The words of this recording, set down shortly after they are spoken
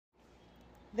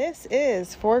This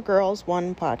is Four Girls,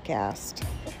 One Podcast.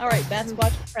 All right, Bat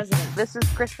Squatch for president. This is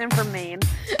Kristen from Maine.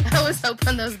 I was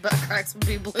hoping those butt cracks would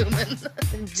be blooming.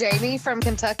 Jamie from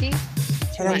Kentucky.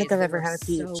 I don't think I've ever had a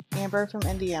peach. Amber from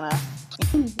Indiana.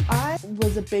 I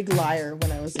was a big liar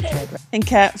when I was a kid. And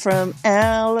Kat from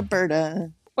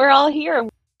Alberta. We're all here.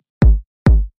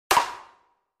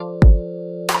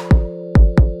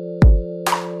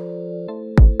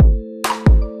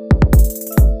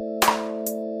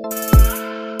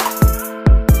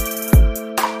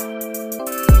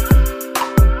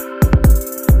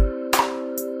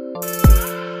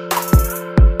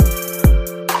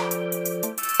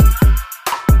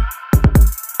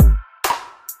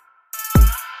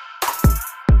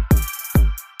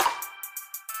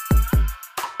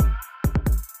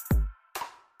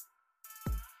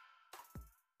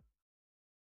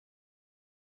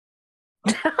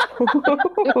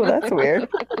 Ooh, that's weird.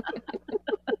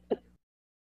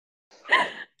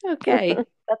 Okay,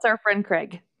 that's our friend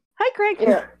Craig. Hi, Craig.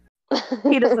 Yeah.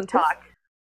 He doesn't talk,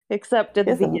 except at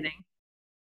the He doesn't. beginning.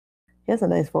 He has a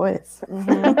nice voice.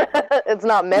 It's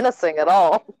not menacing at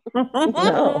all.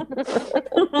 No.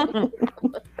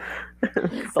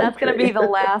 That's going to be the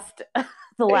last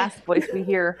voice we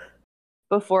hear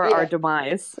before our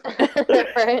demise.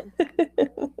 Right?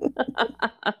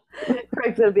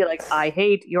 Craig's going to be like, I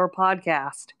hate your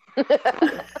podcast.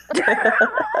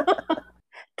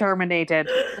 Terminated.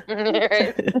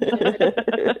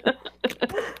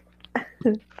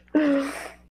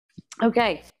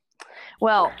 Okay.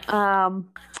 Well,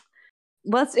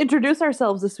 let's introduce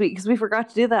ourselves this week because we forgot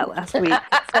to do that last week.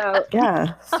 So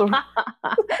Yeah. So,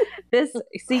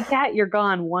 see, Kat, you're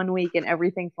gone 1 week and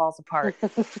everything falls apart.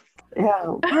 yeah.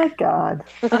 My God.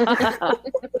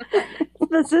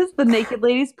 This is the Naked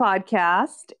Ladies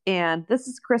podcast, and this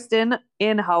is Kristen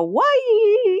in Hawaii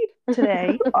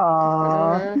today.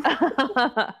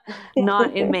 Aww.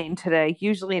 Not in Maine today.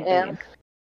 Usually in Yeah. Maine.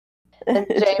 And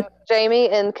Jamie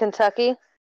in Kentucky.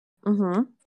 Mm-hmm.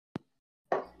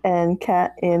 And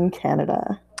Kat in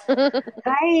Canada.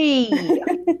 Hi.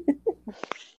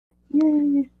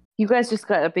 Yay. You guys just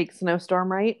got a big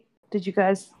snowstorm, right? Did you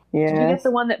guys? Did you get Yes.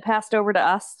 the one that passed over to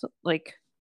us? Like,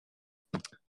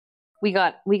 we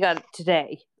got it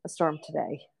today. A storm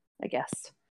today, I guess.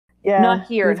 Yeah. Not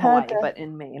here in we've Hawaii, had, but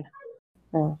in Maine.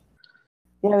 oh.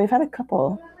 Yeah, we've had a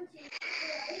couple.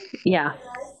 Yeah.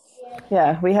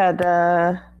 Yeah, we had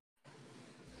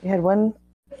one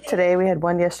today, we had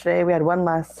one yesterday, we had one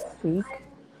last week.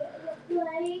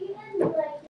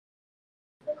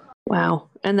 Wow.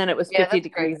 And then it was Yeah, 50 that's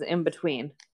degrees in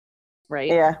between, right?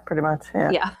 Yeah, pretty much.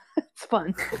 Yeah. Yeah. It's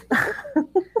fun.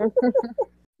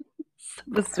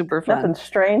 It was super fun. Nothing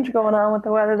strange going on with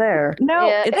the weather there. No,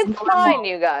 Yeah, it's normal. fine,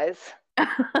 you guys.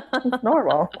 It's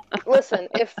normal. Listen,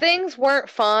 if things weren't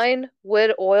fine,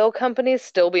 would oil companies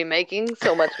still be making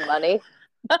so much money?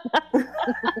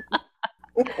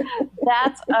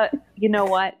 That's you know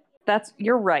what?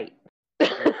 You're right.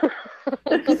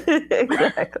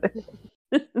 Exactly.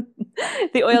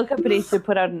 The oil company should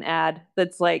put out an ad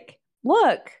that's like,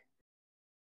 look,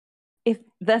 if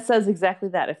that says exactly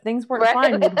that. If things weren't Right.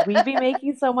 fine, would we be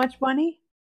making so much money?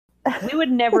 We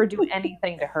would never do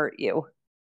anything to hurt you.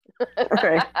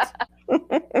 Right.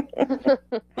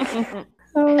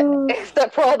 Oh,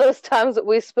 Except for all those times that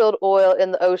we spilled oil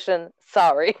in the ocean.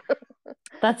 Sorry.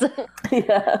 That's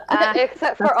yeah.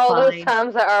 Except for that's all those fine.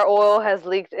 times that our oil has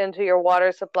leaked into your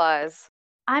water supplies.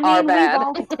 I Are mean, bad. we've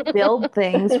all spilled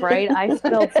things, right? I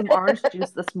spilled some orange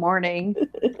juice this morning.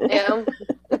 Yeah.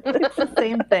 It's the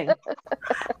same thing.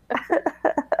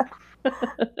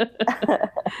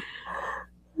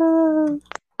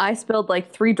 I spilled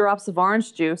like 3 drops of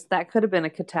orange juice. That could have been a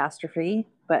catastrophe,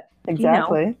 but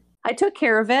Exactly. I took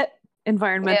care of it.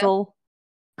 Environmental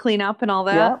cleanup and all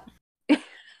that. Yeah.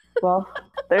 Well,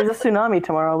 there's a tsunami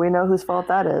tomorrow. We know whose fault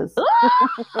that is.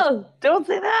 Oh, don't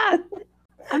say that.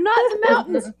 I'm not in the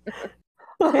mountains.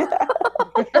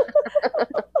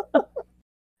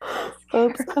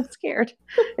 Oops. I'm scared.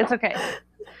 It's okay.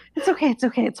 It's okay. It's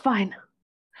okay. It's fine.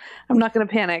 I'm not going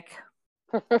to panic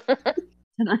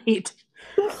tonight.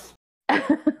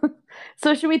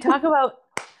 So should we talk about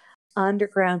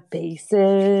underground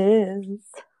bases?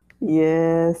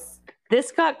 Yes.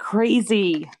 This got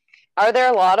crazy. Are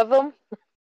there a lot of them?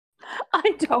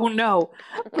 I don't know.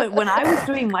 But when I was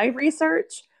doing my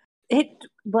research, it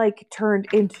like turned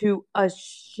into a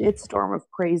shitstorm of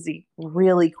crazy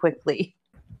really quickly.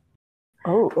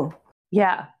 Oh.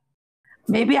 Yeah.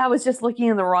 Maybe I was just looking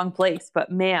in the wrong place,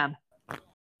 but man.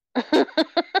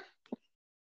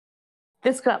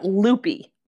 This got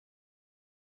loopy.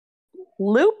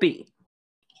 Loopy.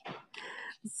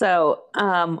 So,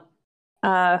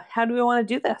 How do we want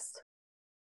to do this?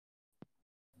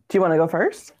 Do you want to go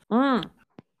first? I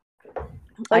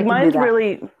Like can do mine's that.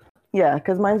 really, yeah,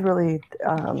 because mine's really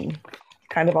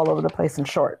kind of all over the place and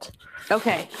short.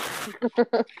 Okay.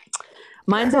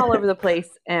 Mine's all over the place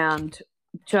and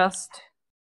just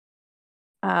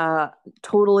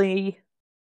totally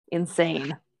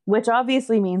insane, which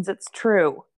obviously means it's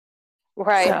true.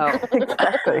 Right. So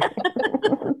Exactly.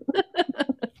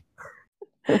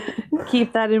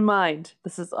 keep that in mind.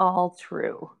 This is all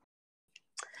true.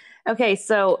 Okay,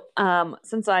 so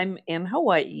since I'm in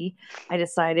Hawaii, I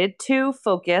decided to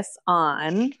focus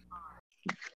on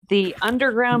the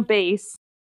underground bases,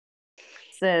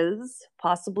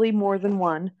 possibly more than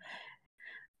one,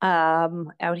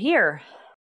 out here.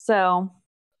 So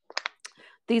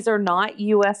these are not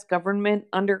U.S. government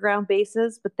underground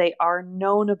bases, but they are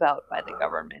known about by the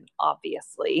government,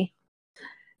 obviously.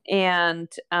 And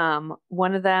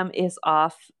one of them is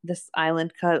off this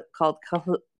island called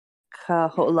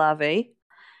Kaho'olawe,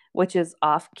 which is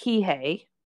off Kihei,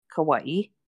 Kauai,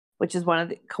 which is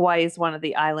Kauai is one of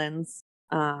the islands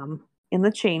in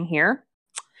the chain here.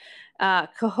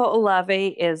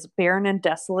 Kaho'olawe is barren and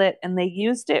desolate, and they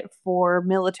used it for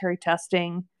military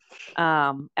testing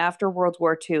after World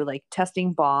War II, like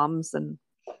testing bombs, and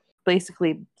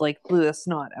basically like blew the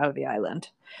snot out of the island.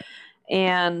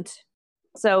 And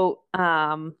so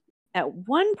at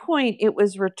one point it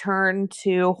was returned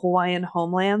to Hawaiian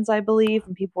homelands, I believe,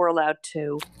 and people were allowed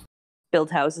to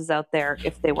build houses out there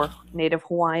if they were native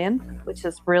Hawaiian, which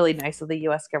is really nice of the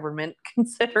US government,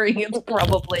 considering it's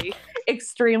probably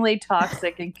extremely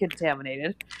toxic and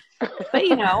contaminated. But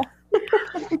you know,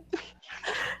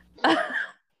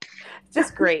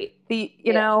 just great.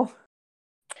 You know,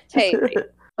 Hey,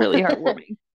 really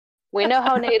heartwarming. we know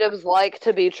how natives like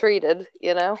to be treated,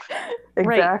 you know?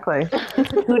 Exactly.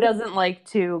 Who doesn't like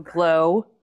to glow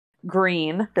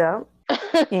green Yeah.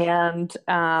 and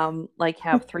like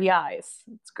have 3 eyes?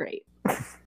 It's great.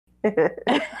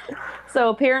 So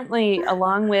apparently,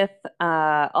 along with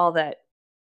all that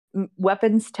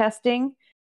weapons testing,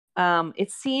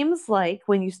 it seems like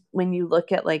when you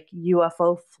look at like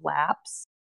UFO flaps,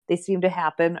 they seem to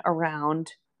happen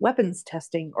around weapons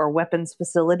testing or weapons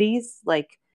facilities,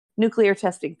 like nuclear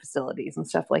testing facilities and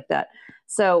stuff like that.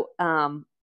 So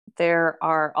there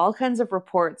are all kinds of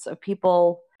reports of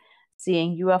people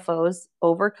seeing UFOs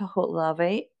over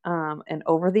Kaho'olawe and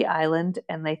over the island,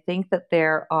 and they think that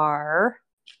there are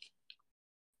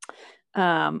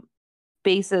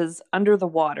bases under the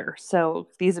water. So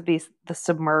these would be the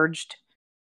submerged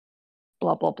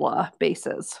blah blah blah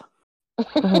bases.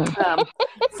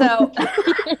 So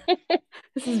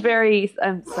this is very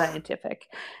scientific.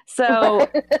 So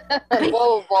Blah,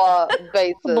 blah, blah,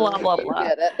 bases. Blah, blah, blah.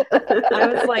 Get it. I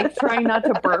was like trying not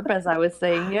to burp as I was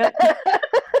saying it.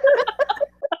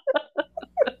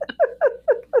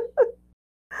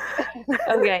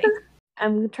 Okay,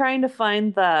 I'm trying to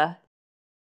find the.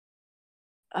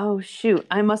 Oh shoot!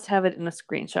 I must have it in a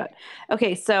screenshot.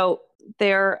 Okay, so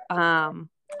there.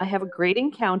 I have a great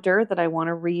encounter that I want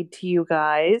to read to you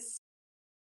guys.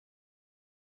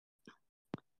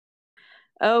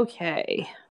 Okay.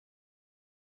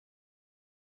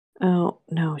 Oh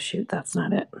no! Shoot, that's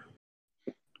not it.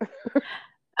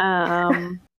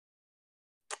 Oh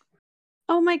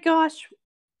my gosh,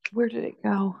 where did it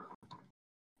go?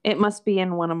 It must be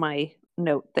in one of my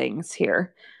note things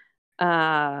here.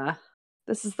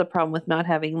 This is the problem with not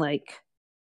having like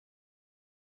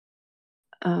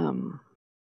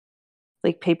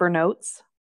paper notes.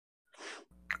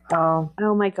 Oh.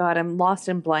 Oh my god, I'm lost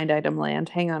in blind item land.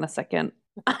 Hang on a second.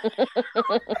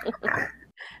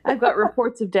 I've got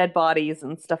reports of dead bodies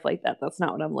and stuff like that. That's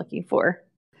not what I'm looking for.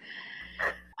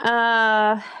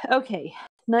 Okay,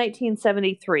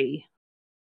 1973.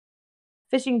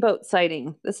 Fishing boat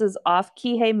sighting. This is off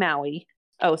Kihei, Maui.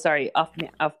 Oh, sorry, off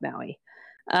Maui.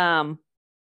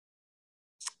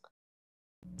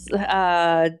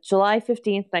 July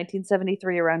 15th,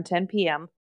 1973, around 10 p.m.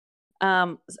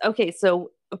 Okay,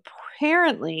 so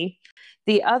apparently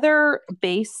the other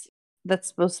base that's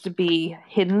supposed to be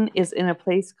hidden is in a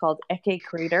place called Eke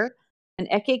Crater. And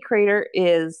Eke Crater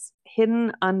is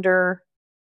hidden under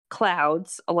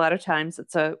clouds. A lot of times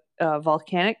it's a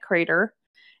volcanic crater.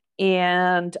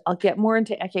 And I'll get more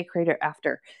into Eke Crater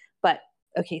after. But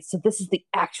okay, so this is the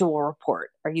actual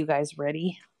report. Are you guys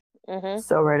ready? Mm-hmm.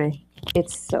 So ready.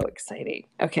 It's so exciting.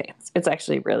 Okay, it's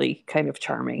actually really kind of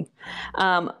charming.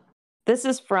 This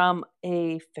is from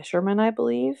a fisherman, I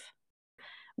believe.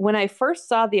 When I first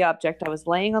saw the object, I was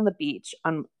laying on the beach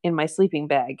in my sleeping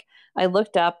bag. I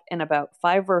looked up in about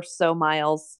 5 or so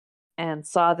miles and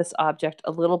saw this object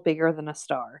a little bigger than a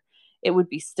star. It would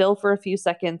be still for a few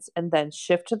seconds and then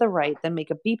shift to the right, then make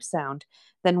a beep sound,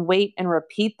 then wait and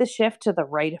repeat the shift to the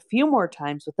right a few more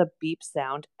times with a beep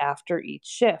sound after each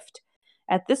shift.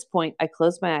 At this point, I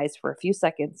closed my eyes for a few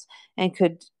seconds and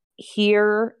could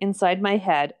hear inside my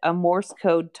head a Morse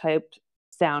code type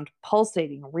sound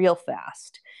pulsating real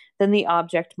fast. Then the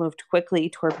object moved quickly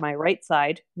toward my right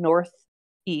side,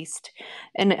 northeast,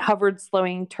 and it hovered,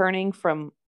 turning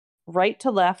from right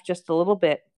to left just a little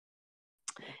bit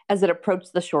as it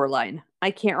approached the shoreline.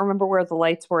 I can't remember where the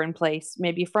lights were in place,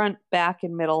 maybe front, back,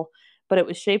 and middle, but it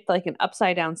was shaped like an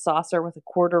upside-down saucer with a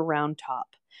quarter round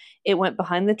top. It went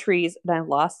behind the trees, and I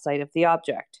lost sight of the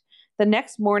object. The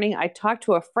next morning, I talked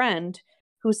to a friend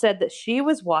who said that she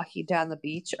was walking down the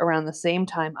beach around the same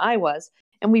time I was,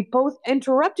 and we both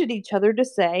interrupted each other to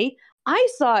say, I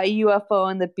saw a UFO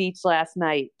on the beach last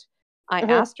night. I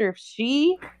asked her if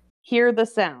she heard the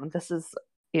sound. This is,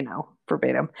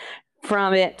 verbatim.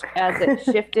 From it as it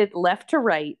shifted left to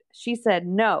right. She said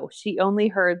no, she only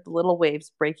heard the little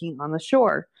waves breaking on the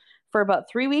shore. For about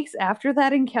 3 weeks after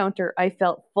that encounter, I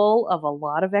felt full of a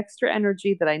lot of extra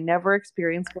energy that I never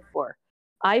experienced before.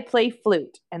 I play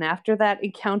flute, and after that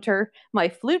encounter, my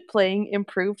flute playing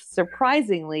improved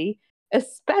surprisingly,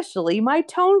 especially my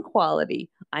tone quality.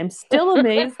 I'm still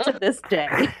amazed to this day.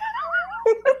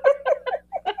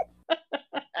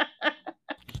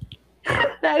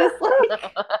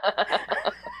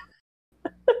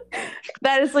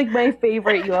 That is like my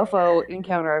favorite UFO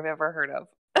encounter I've ever heard of.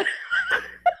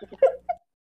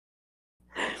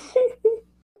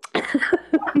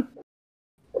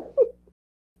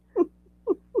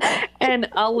 And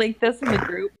I'll link this in the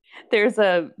group. There's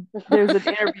an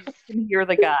interview. You can hear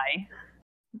the guy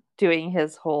doing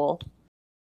his whole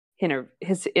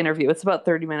his interview. It's about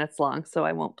 30 minutes long, so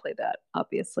I won't play that,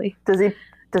 obviously. Does he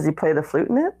play the flute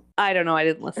in it? I don't know. I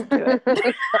didn't listen to it.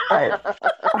 Right.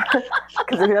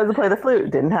 Because if he doesn't play the flute,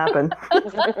 it didn't happen.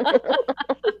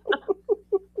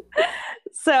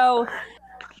 So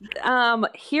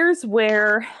here's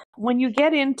where, when you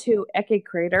get into Eke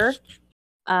Crater,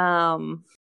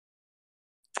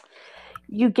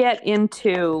 you get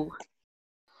into,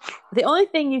 the only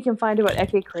thing you can find about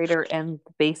Eke Crater and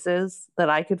the bases that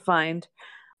I could find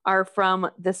are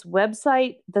from this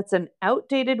website that's an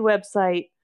outdated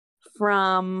website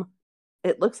from,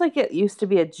 it looks like it used to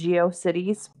be a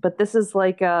GeoCities, but this is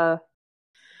like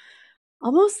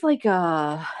almost like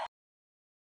a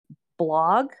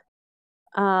blog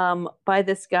by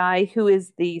this guy who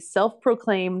is the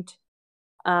self-proclaimed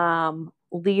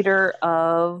leader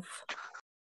of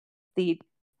the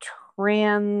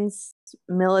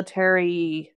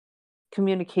trans-military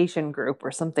communication group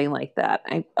or something like that.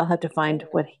 I'll have to find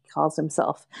what he calls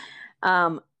himself.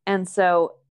 And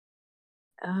so,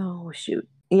 oh shoot,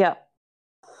 yeah.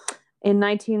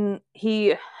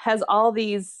 He has all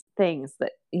these things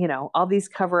that, all these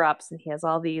cover-ups, and he has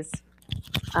all these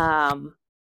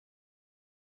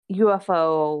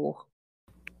UFO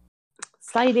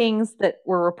sightings that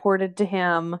were reported to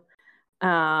him.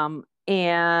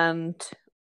 And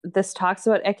this talks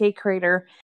about Eke Crater,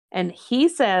 and he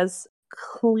says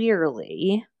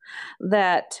clearly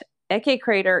that Eke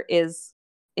Crater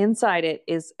inside it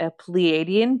is a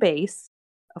Pleiadian base,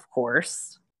 of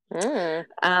course. The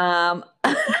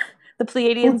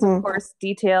Pleiadians, of course,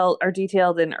 are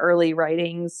detailed in early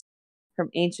writings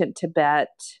from ancient Tibet,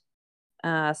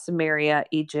 Sumeria,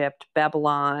 Egypt,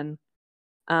 Babylon,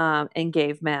 and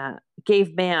gave man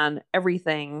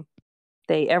everything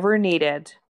they ever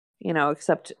needed,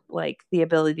 except like the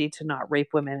ability to not rape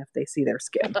women if they see their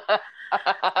skin.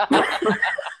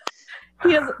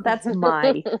 That's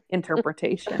my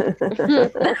interpretation.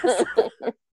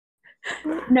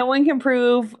 No one can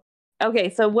prove.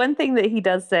 Okay, so one thing that he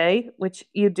does say, which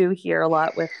you do hear a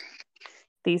lot with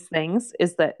these things,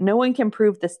 is that no one can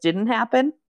prove this didn't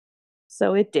happen.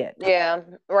 So it did. Yeah,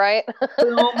 right?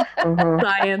 Boom.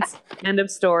 Science. End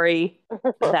of story.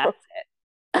 That's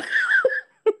it.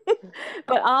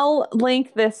 But I'll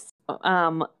link this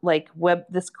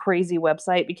this crazy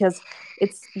website because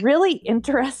it's really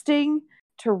interesting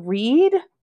to read.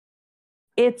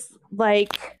 It's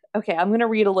like, okay, I'm going to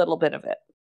read a little bit of it.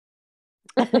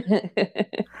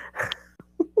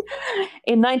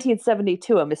 In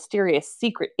 1972, a mysterious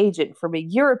secret agent from a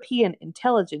European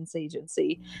intelligence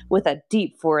agency with a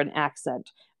deep foreign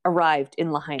accent arrived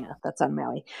in Lahaina, that's on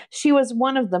Maui. She was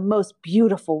one of the most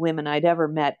beautiful women I'd ever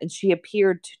met, and she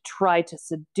appeared to try to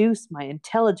seduce my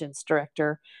intelligence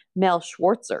director, Mel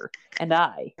Schwartzer, and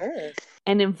I,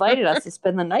 and invited us to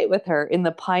spend the night with her in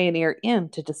the Pioneer Inn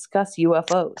to discuss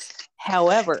UFOs.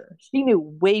 However, she knew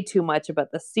way too much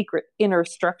about the secret inner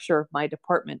structure of my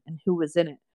department and who was in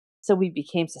it. so we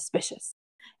became suspicious.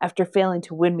 After failing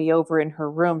to win me over in her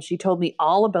room, she told me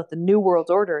all about the New World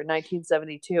Order in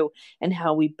 1972 and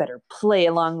how we better play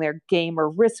along their game or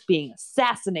risk being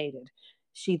assassinated.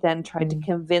 She then tried to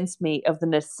convince me of the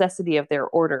necessity of their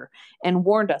order and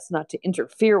warned us not to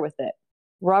interfere with it.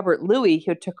 Robert Louis,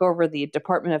 who took over the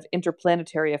Department of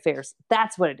Interplanetary Affairs,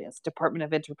 that's what it is, Department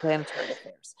of Interplanetary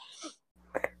Affairs.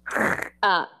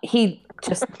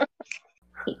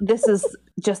 This is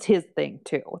just his thing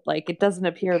too. Like, it doesn't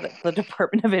appear that the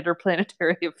Department of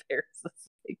Interplanetary Affairs is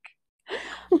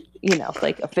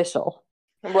like official.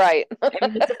 Right. I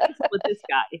mean, it's official with this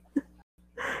guy.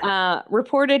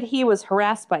 Reported he was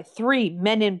harassed by 3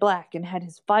 men in black and had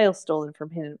his file stolen from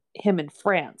him in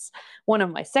France. One of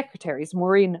my secretaries,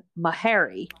 Maureen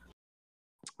Mahari,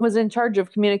 was in charge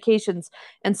of communications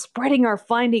and spreading our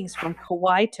findings from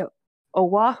Kauai to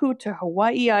Oahu to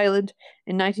Hawaii Island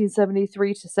in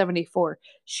 1973 to 74.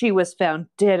 She was found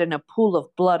dead in a pool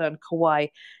of blood on Kauai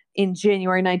in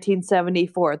January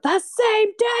 1974, the same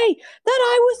day that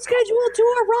I was scheduled to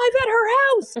arrive at her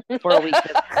house for a week.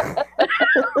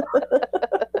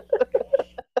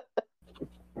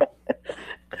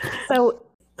 So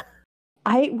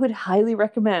I would highly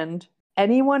recommend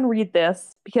anyone read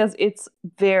this because it's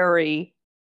very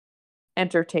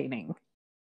entertaining.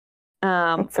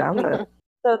 Sounds it.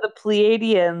 So the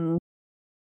Pleiadians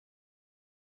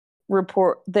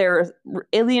report they're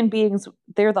alien beings.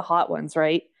 They're the hot ones,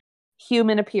 right?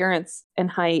 Human appearance and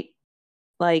height,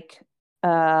 like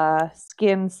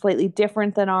skin slightly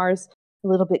different than ours, a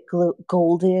little bit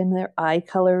golden. Their eye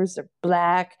colors are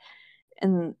black,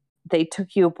 and they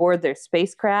took you aboard their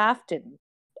spacecraft, and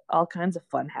all kinds of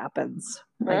fun happens,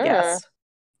 I guess.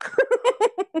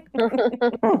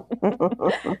 The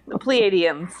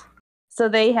Pleiadians. So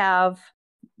they have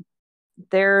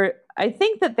I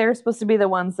think that they're supposed to be the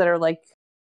ones that are like,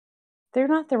 they're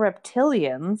not the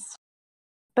reptilians,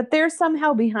 but they're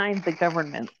somehow behind the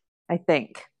government, I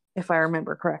think, if I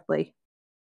remember correctly.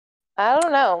 I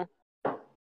don't know.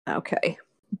 Okay.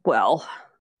 Well,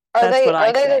 Are that's they what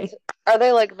I say. are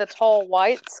they like the tall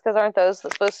whites? Because aren't those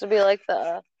supposed to be like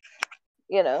the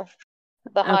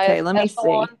highest? Okay, let me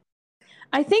echelon? see.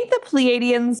 I think the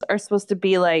Pleiadians are supposed to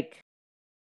be like,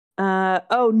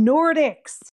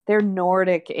 Nordics. They're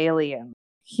Nordic aliens.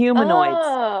 Humanoids.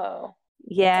 Oh.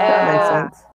 Yeah. That makes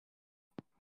sense.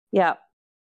 Yeah.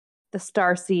 The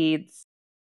starseeds.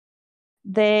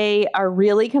 They are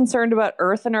really concerned about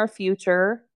Earth and our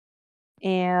future.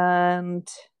 And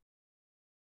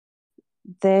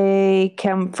they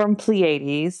come from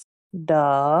Pleiades.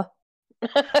 Duh.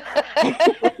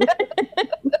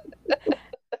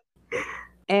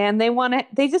 And they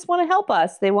just want to help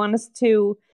us. They want us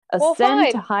to ascend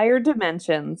fine. to higher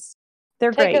dimensions.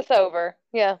 They're Take great. us over.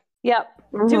 Yeah. Yep.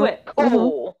 Do it.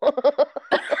 Cool.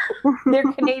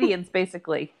 They're Canadians,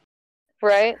 basically.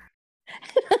 Right?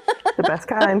 The best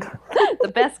kind.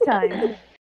 The best kind.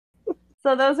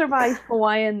 So those are my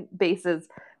Hawaiian bases.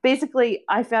 Basically,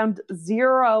 I found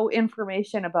zero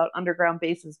information about underground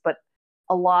bases, but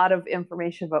a lot of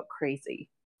information about crazy.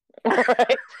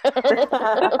 Right.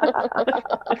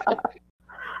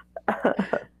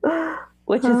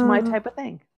 Which is my type of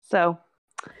thing. So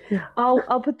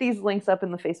I'll put these links up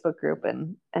in the Facebook group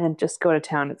and just go to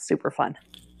town. It's super fun.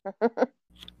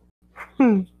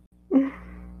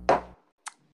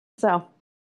 So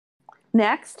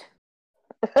next.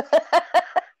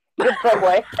 Good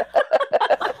segue.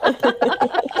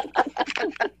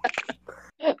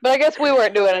 But I guess we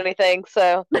weren't doing anything,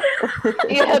 so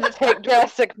you had to take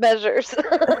drastic measures.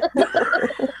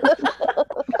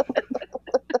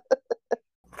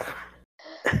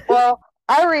 Well,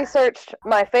 I researched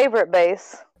my favorite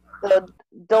base, the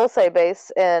Dulce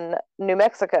base in New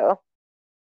Mexico,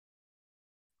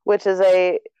 which is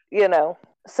a,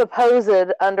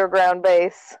 supposed underground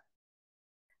base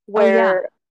where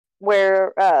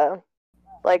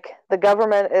like the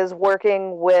government is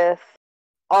working with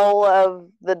all of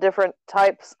the different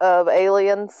types of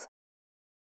aliens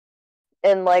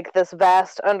in like this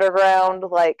vast underground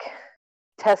like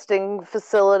testing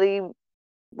facility,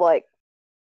 like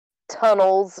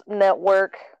tunnels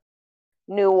network,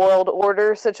 New World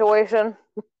Order situation.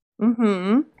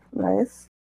 Mm-hmm. Nice.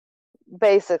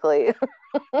 Basically.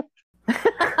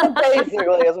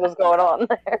 Basically is what's going on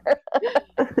there.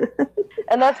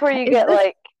 And that's where you get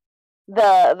like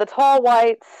the tall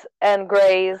whites and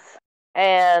grays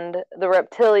and the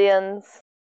reptilians,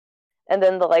 and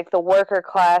then the worker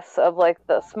class of like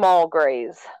the small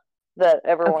grays that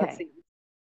everyone sees.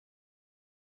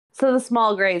 So the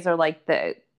small grays are like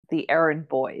the errand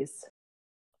boys.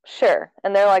 Sure,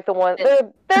 and they're like the ones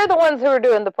they're the ones who are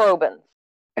doing the probing.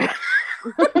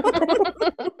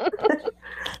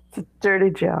 It's a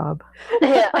dirty job.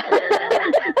 Yeah.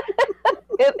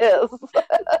 It is.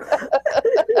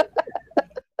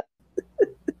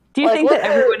 Do you Like, think that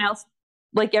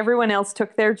what- everyone else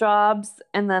took their jobs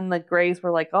and then the Greys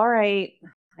were like, all right,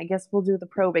 I guess we'll do the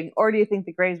probing? Or do you think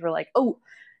the Greys were like, oh,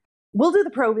 we'll do the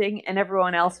probing, and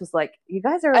everyone else was like, you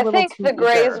guys are a I little think too the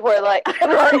Greys eager. were like,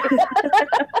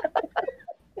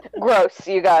 gross,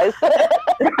 you guys.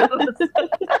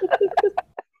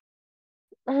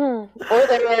 Or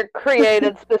they were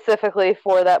created specifically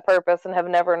for that purpose and have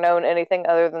never known anything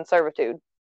other than servitude.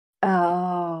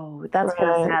 Oh, that's kind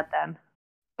of Right. sad then.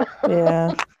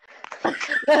 Yeah.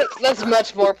 That's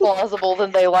much more plausible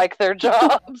than they like their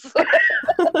jobs.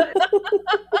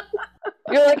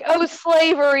 You're like, oh,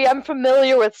 slavery, I'm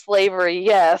familiar with slavery,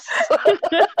 yes.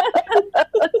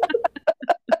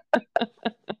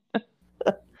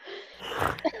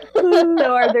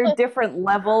 So are there different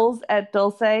levels at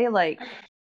Dulce? Like,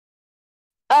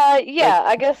 Yeah,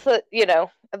 I guess that,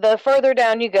 the further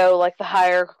down you go, like the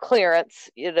higher clearance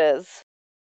it is.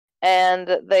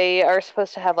 And they are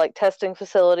supposed to have like testing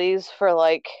facilities for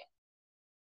like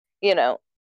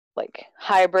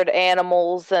hybrid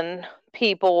animals and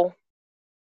people.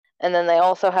 And then they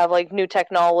also have like new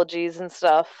technologies and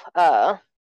stuff.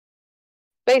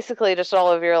 Basically just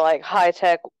all of your like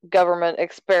high-tech government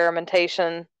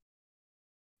experimentation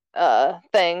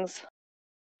things.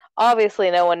 Obviously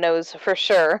no one knows for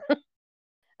sure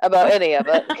about any of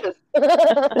it.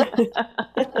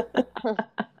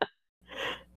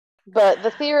 But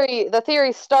the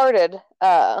theory started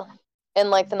in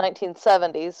like the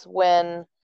 1970s when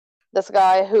this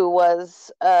guy who was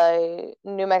a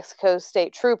New Mexico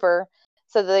state trooper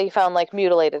said that he found like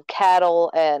mutilated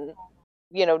cattle and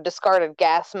discarded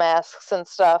gas masks and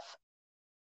stuff.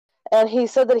 And he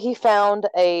said that he found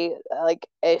a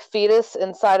fetus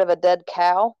inside of a dead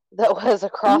cow that was a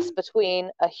cross between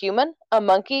a human, a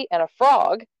monkey, and a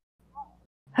frog.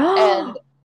 And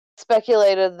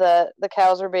speculated that the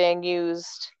cows were being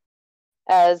used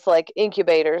as like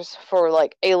incubators for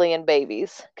like alien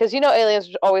babies, because aliens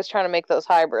are always trying to make those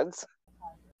hybrids.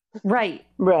 right.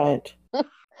 Right.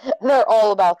 They're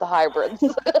all about the hybrids.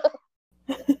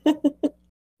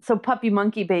 So Puppy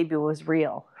Monkey Baby was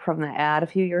real from the ad a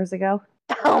few years ago.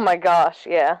 Oh my gosh,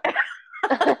 yeah.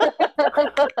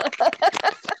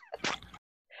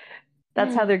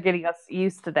 That's how they're getting us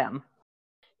used to them.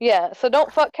 Yeah, so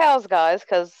don't fuck cows, guys,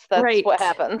 because that's Right. what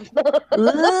happens.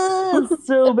 Ugh,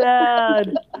 so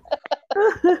bad.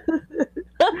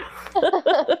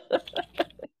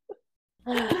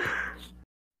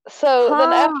 So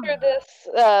then Huh. after this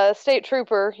state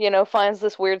trooper, finds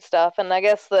this weird stuff, and I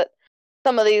guess that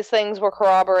some of these things were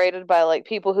corroborated by like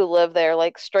people who live there,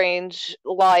 like strange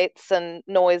lights and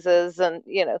noises and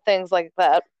things like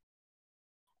that.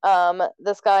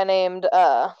 This guy named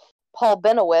Paul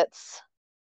Benowitz,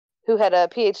 who had a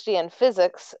PhD in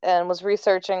physics and was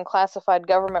researching classified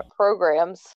government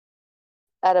programs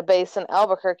at a base in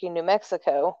Albuquerque, New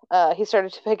Mexico. He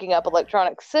started picking up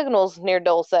electronic signals near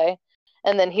Dulce,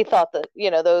 and then he thought that,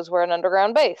 those were an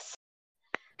underground base.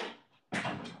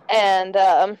 And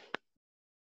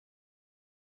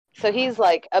so he's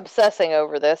like obsessing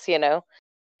over this,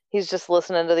 He's just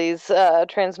listening to these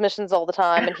transmissions all the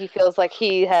time, and he feels like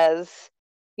he has,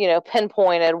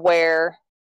 pinpointed where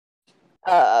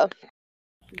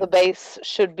the base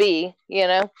should be,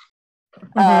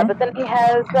 But then he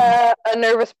has a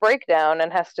nervous breakdown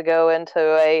and has to go into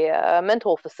a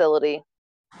mental facility.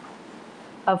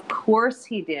 Of course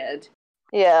he did.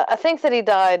 Yeah, I think that he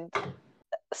died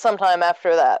sometime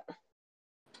after that.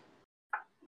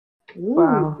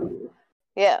 Wow.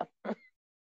 Yeah.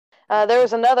 There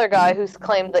was another guy who's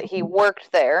claimed that he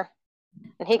worked there,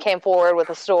 and he came forward with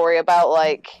a story about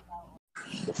like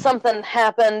something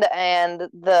happened and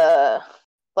the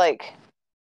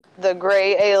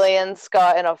gray aliens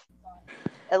got in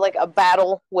a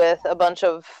battle with a bunch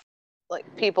of like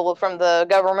people from the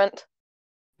government.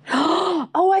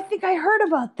 Oh, I think I heard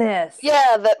about this.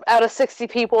 Yeah, that out of 60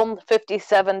 people,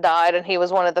 57 died, and he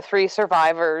was one of the 3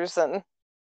 survivors, and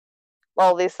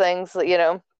all these things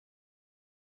that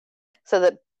so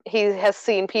that he has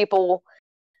seen people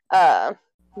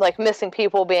like missing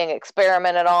people being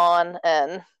experimented on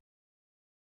and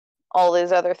all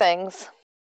these other things.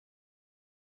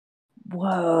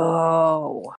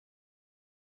 Whoa.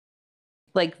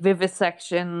 Like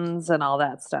vivisections and all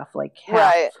that stuff. Like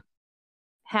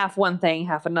half one thing,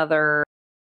 half another.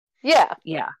 Yeah.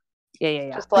 Yeah.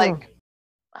 Just like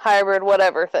hybrid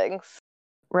whatever things.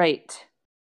 Right.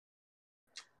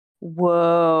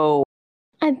 Whoa.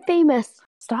 I'm famous.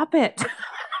 Stop it.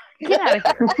 Get out of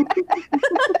here.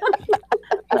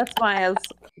 That's Maya's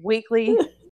weekly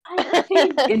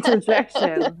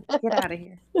interjection. Get out of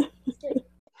here.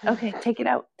 Okay, take it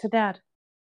out to Dad.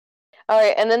 All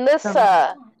right, and then this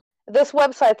this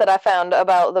website that I found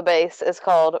about the base is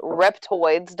called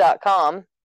reptoids.com.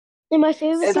 And my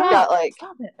favorite It's got like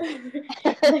Stop it.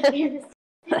 my favorite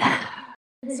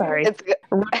Sorry. it's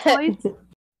Reptoids?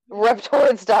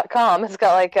 reptoids.com. It's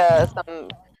got like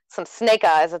some snake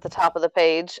eyes at the top of the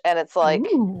page, and it's like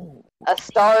Ooh. a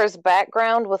star's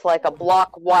background with like a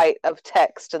block white of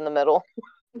text in the middle.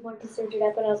 wanted to search it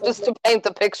up, and I was Just to paint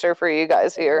the picture for you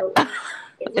guys here.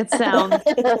 It sounds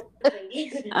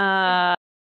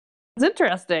it's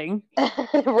interesting.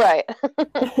 Right.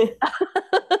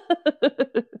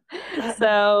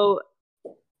 So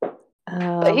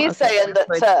But he's okay, saying that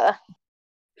reptoids.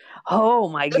 Oh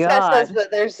my this guy says god.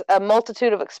 that there's a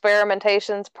multitude of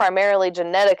experimentations, primarily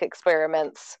genetic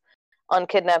experiments, on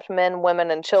kidnapped men,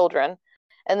 women, and children.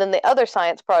 And then the other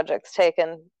science projects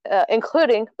taken,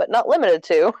 including, but not limited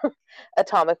to,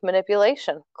 atomic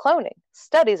manipulation, cloning,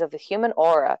 studies of the human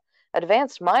aura,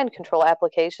 advanced mind control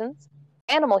applications,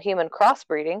 animal-human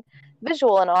crossbreeding,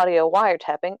 visual and audio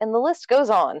wiretapping, and the list goes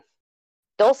on.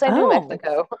 Dulce, New Oh.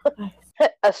 Mexico.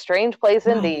 A strange place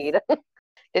indeed.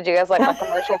 Did you guys like my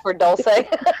commercial for Dulce?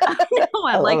 No,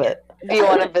 I like love it. Do you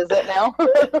want to visit now?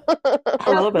 A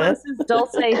little bit. This is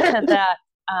Dulce to that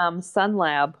Sun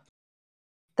Lab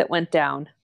that went down.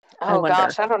 I Oh wonder.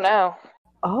 gosh, I don't know.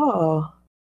 Oh.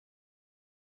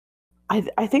 I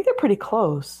think they're pretty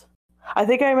close. I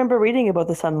think I remember reading about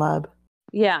the Sun Lab,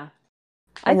 Yeah.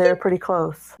 I and they're think, pretty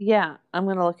close. yeah, I'm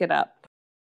gonna look it up.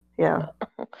 Yeah,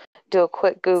 Do a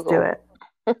quick let's Google. do it.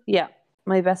 Yeah.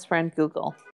 My best friend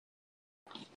Google.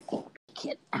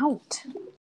 Get out.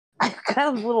 I've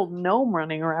got a little gnome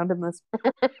running around in this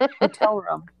hotel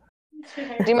room. Do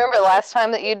you remember last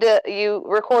time that you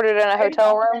recorded in a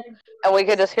hotel room and we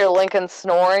could just hear Lincoln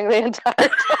snoring the entire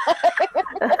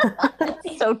time?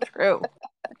 So true.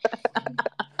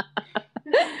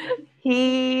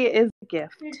 He is a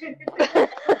gift.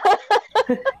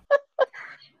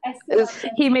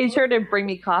 He made sure to bring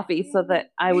me coffee so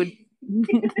that I would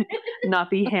not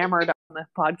be hammered on the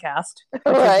podcast. which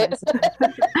is Right.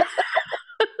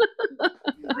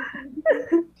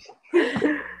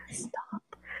 nice.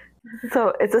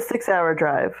 So it's a 6-hour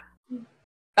drive.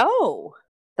 Oh,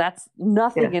 that's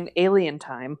nothing Yeah. in alien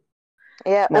time.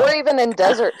 Yeah, No. or even in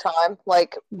desert time.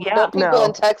 Like, Yeah, don't people No.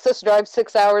 in Texas drive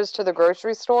 6 hours to the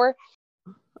grocery store?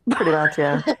 Pretty much,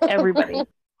 yeah. everybody.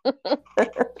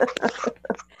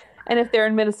 And if they're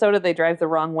in Minnesota, they drive the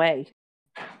wrong way.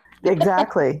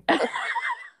 Exactly.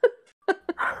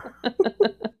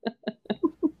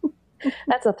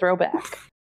 That's a throwback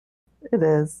It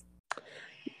is.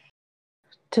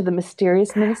 to the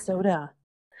mysterious Minnesota.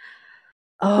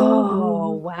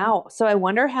 Oh, Ooh. wow. So I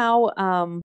wonder how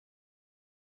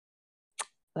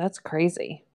that's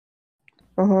crazy.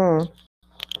 Hmm.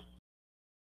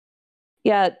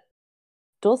 Yeah,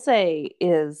 Dulce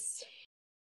is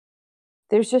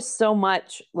there's just so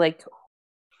much like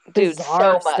Dude,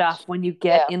 bizarre so much. stuff when you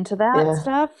get Yeah. into that Yeah.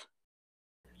 stuff.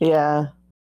 Yeah.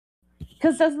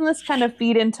 Because doesn't this kind of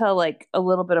feed into like a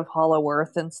little bit of Hollow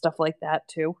Earth and stuff like that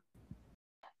too?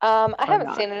 I Or haven't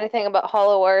not. seen anything about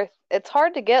Hollow Earth. It's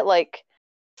hard to get like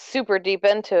super deep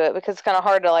into it because it's kind of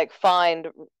hard to like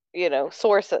find,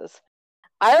 sources.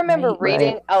 I remember Right.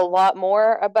 reading a lot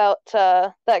more about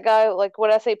that guy, like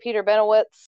what I say, Peter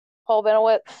Benowitz, Paul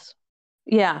Benowitz,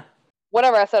 Yeah.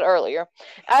 whatever I said earlier.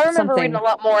 I remember reading Something. a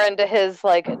lot more into his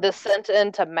like descent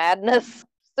into madness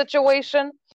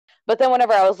situation. But then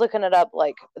whenever I was looking it up,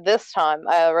 like this time,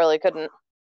 I really couldn't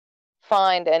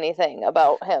find anything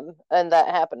about him and that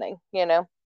happening,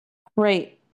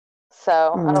 Right.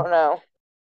 So I Mm. don't know.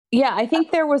 Yeah, I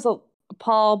think there was a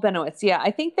Paul Benowitz. Yeah,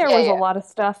 I think there Yeah, was yeah. a lot of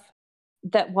stuff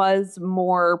that was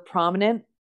more prominent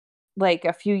like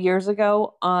a few years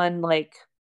ago on like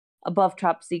Above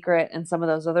Top Secret and some of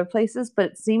those other places, but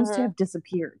it seems to Mhm. have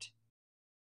disappeared.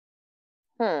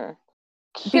 Because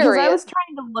Because I was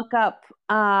trying to look up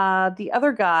the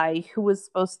other guy who was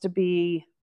supposed to be.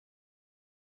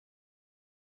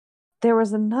 There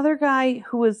was another guy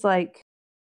who was like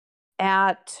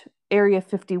at Area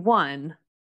 51,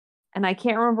 and I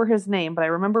can't remember his name, but I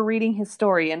remember reading his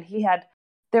story, and he had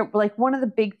like one of the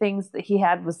big things that he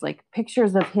had was like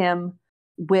pictures of him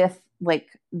with like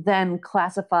then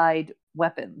classified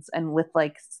weapons and with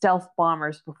like stealth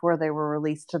bombers before they were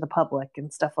released to the public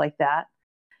and stuff like that.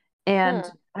 And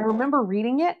I remember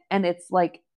reading it, and it's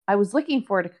like I was looking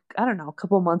for it, I don't know, a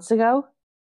couple months ago,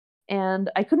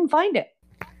 and I couldn't find it.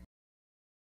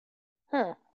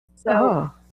 So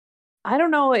Oh. I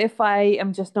don't know if I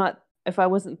am just not if I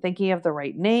wasn't thinking of the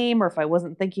right name or if I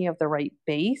wasn't thinking of the right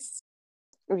base.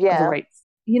 Or the Yeah. right,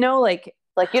 you know, like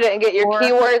Like you didn't get your Or-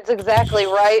 keywords exactly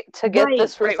right to get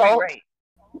this result.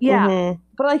 Yeah. Mhm.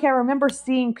 But like I remember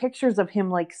seeing pictures of him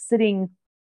like sitting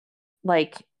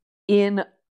like in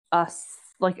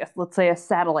let's say a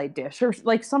satellite dish or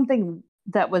like something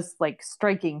that was like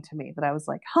striking to me that I was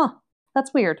like, huh,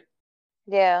 that's weird.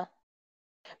 Yeah.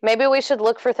 Maybe we should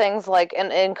look for things like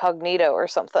an incognito or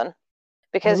something.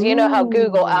 Because you know how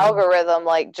Google Ooh. algorithm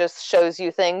like just shows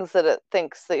you things that it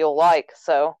thinks that you'll like,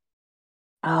 so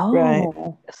Oh. Right.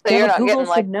 so Yeah, you're but not Google getting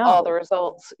like should all know. the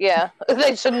results. Yeah.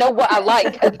 They should know what I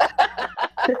like.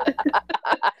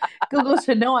 Google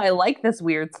should know I like this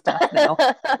weird stuff now.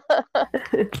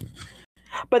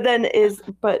 But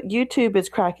YouTube is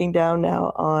cracking down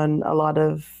now on a lot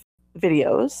of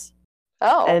videos,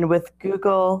 Oh. and with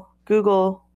Google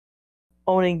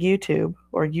owning YouTube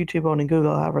or YouTube owning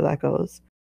Google, however that goes.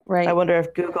 Right. I wonder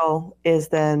if Google is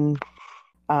then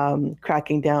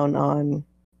cracking down on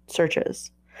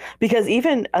searches, because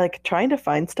even like trying to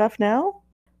find stuff now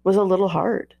was a little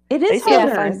hard. It is Yeah.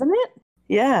 harder, isn't it?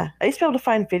 Yeah, I used to be able to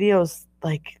find videos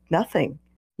like nothing,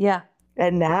 Yeah.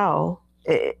 and now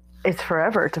it's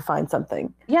forever to find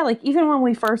something. Yeah, like even when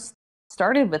we first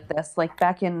started with this, like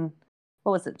back in,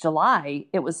 what was it, July,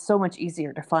 it was so much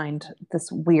easier to find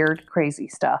this weird, crazy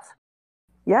stuff.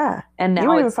 Yeah, And now you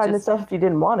wouldn't even it's find this just, stuff if you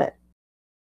didn't want it.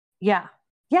 yeah,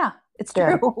 it's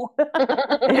Yeah. true.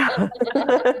 Yeah.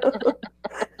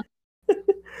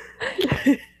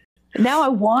 Now I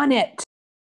want it.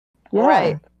 Yeah.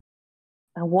 Right.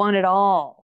 I want it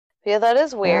all. Yeah, that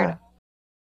is weird. Yeah.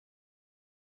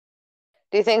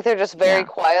 Do you think they're just very Yeah.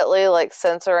 quietly like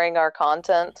censoring our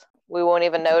content? We won't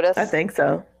even notice. I think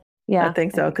so. Yeah. I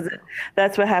think so, because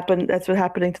that's what happened. That's what's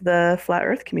happening to the flat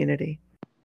Earth community.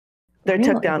 They took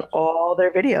Really? down all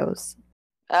their videos,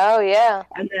 Oh yeah.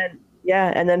 and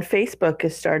then Facebook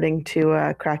is starting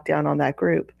to crack down on that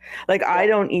group. Like I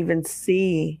don't even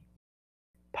see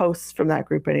posts from that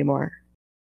group anymore,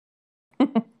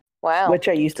 Wow. which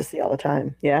I used to see all the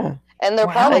time. Yeah, And they're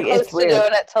Wow. probably Like, it's close to weird.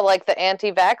 doing it to like the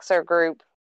anti-vaxxer group.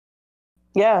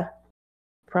 yeah.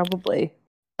 Probably.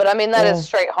 But I mean that Yeah. is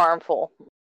straight harmful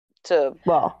to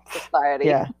Well, society.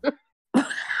 yeah,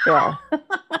 yeah.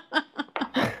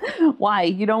 Why?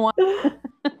 You don't want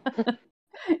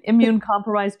immune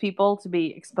compromised people to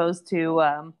be exposed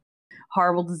to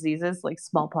horrible diseases like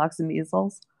smallpox and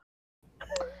measles?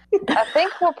 I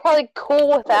think we're probably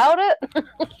cool without it.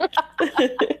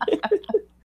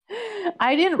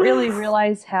 I didn't really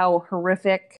realize how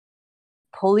horrific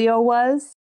polio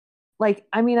was. Like,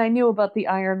 I mean, I knew about the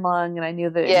iron lung and I knew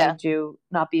that it Yeah. made you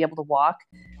not be able to walk.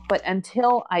 But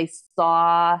until I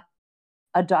saw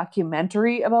a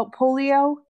documentary about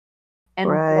polio and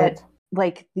Right. what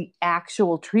like the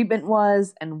actual treatment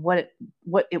was and what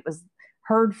it was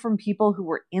heard from people who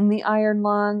were in the iron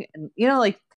lung and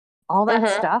like all that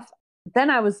Mhm. stuff, then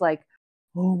I was like,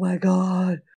 oh my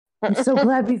God, I'm so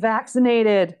glad we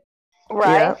vaccinated.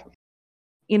 Right.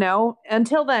 Yeah.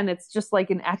 Until then, it's just like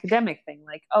an academic thing.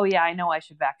 Like, oh yeah, I know I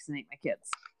should vaccinate my kids.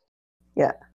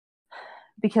 Yeah.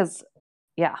 Because,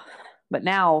 yeah. But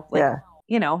now, like,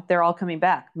 Yeah. they're all coming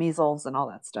back, measles and all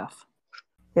that stuff.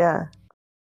 Yeah.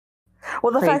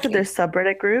 Well, the fact that Crazy. there's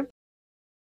subreddit group,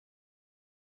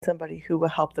 somebody who will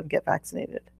help them get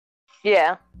vaccinated.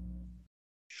 Yeah.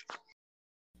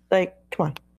 Like, come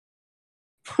on.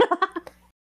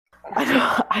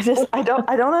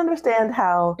 I don't understand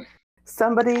how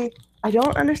somebody. I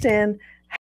don't understand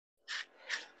how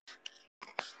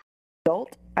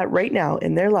adult at right now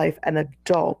in their life, an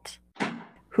adult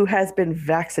who has been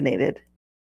vaccinated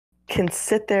can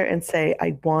sit there and say,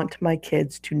 "I want my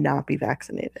kids to not be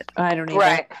vaccinated." I don't either.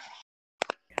 Right.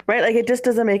 Right? Like it just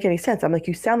doesn't make any sense. I'm like,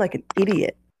 you sound like an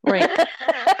idiot. Right.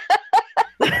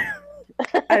 I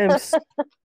am.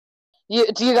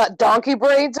 Do you got donkey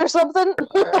braids or something?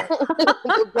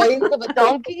 The braids of a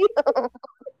donkey?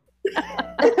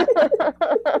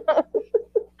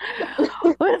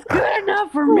 What's good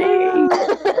enough for me?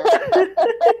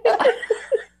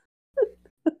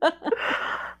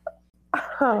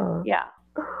 Yeah.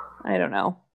 I don't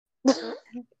know.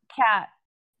 Cat.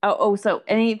 So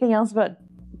anything else about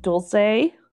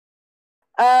Dulce?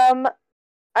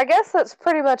 I guess that's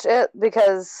pretty much it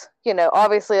because,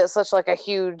 obviously it's such like a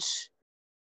huge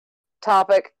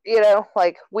topic,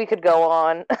 like we could go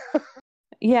on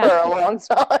Yeah. for a long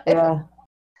time.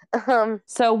 Yeah.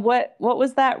 So what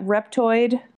was that?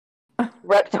 Reptoid?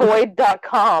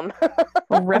 Reptoid.com.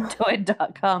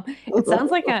 Reptoid.com. It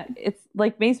sounds like it's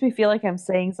like makes me feel like I'm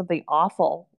saying something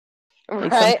awful.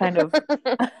 Like some Right? kind of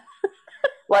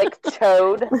Like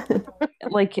Toad.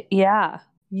 Like, yeah,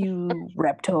 you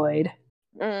reptoid.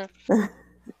 Mm.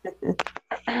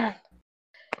 I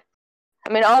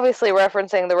mean, obviously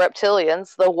referencing the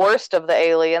reptilians, the worst of the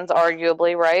aliens,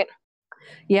 arguably, right?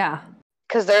 Yeah.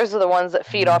 Because those are the ones that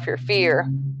feed off your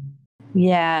fear.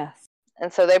 Yes.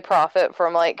 And so they profit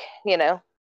from, like, you know,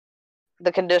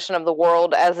 the condition of the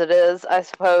world as it is, I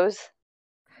suppose.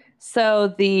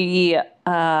 So the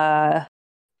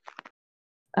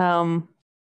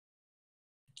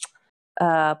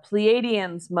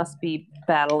Pleiadians must be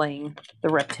battling the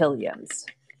reptilians.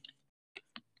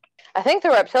 I think the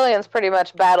reptilians pretty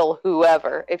much battle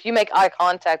whoever. If you make eye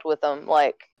contact with them,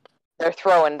 like, they're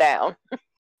throwing down.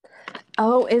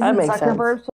 Oh, isn't That makes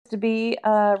Zuckerberg sense. supposed to be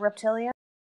a reptilian?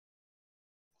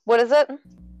 What is it?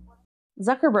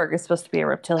 Zuckerberg is supposed to be a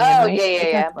reptilian. Oh, right?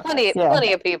 yeah. Okay.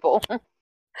 Plenty of people.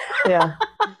 Yeah.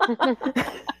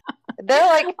 They're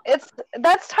like,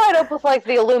 that's tied up with, like,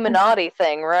 the Illuminati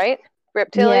thing, right?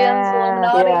 Reptilians,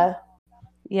 Yeah. Illuminati.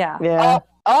 Yeah. Yeah. Yeah.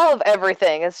 All of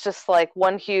everything. It's just like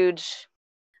one huge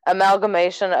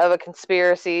amalgamation of a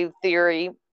conspiracy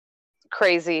theory,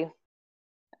 crazy.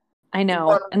 I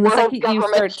know. And the world second you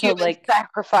government start to human like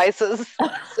sacrifices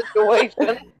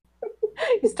situation.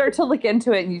 you start to look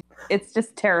into it and it's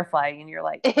just terrifying and you're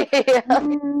like, Yeah,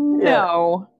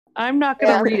 no, I'm not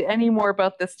going to read any more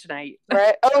about this tonight.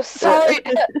 right. Oh,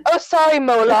 sorry,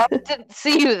 Moloch. Didn't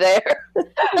see you there.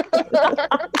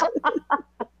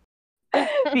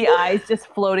 The eyes just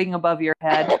floating above your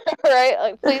head. Right?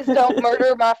 Like, please don't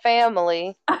murder my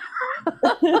family.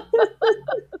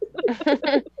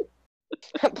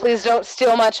 Please don't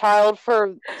steal my child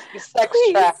for sex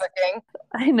Please. trafficking.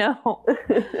 I know.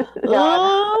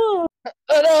 God.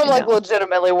 I know I'm like know.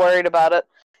 legitimately worried about it.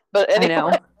 But I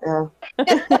anyway, know.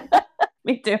 Yeah.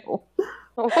 Me too.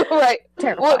 right.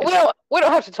 Terrified. We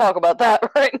don't have to talk about that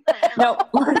right now.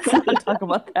 No, let's not talk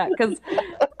about that because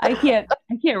I can't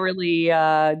really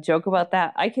joke about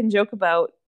that. I can joke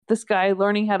about this guy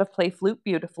learning how to play flute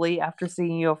beautifully after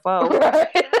seeing UFO.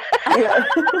 Right. Yeah.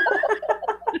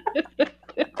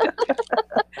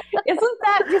 Isn't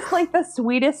that just like the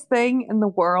sweetest thing in the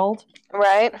world?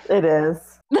 Right. It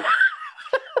is.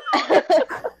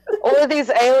 Or these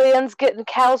aliens getting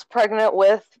cows pregnant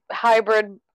with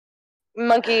hybrid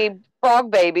monkey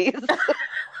frog babies.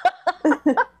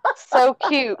 So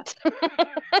cute.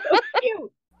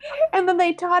 Cute. And then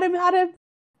they taught him how to,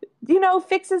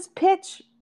 fix his pitch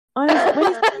on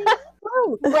his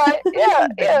flute. Right.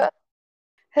 Yeah.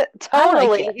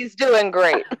 Totally. it. He's doing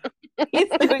great. He's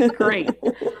doing great.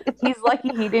 He's lucky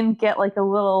he didn't get like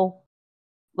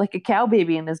a cow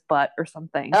baby in his butt or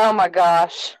something. Oh my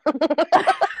gosh.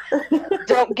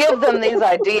 Don't give them these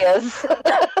ideas.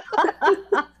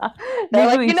 They're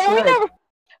like, we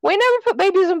never put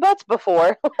babies in butts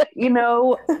before. You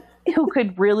know who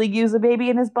could really use a baby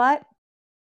in his butt?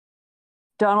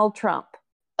 Donald Trump.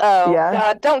 Oh, Yeah.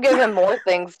 God, don't give him more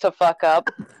things to fuck up.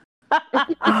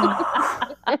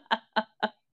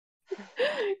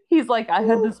 He's like, I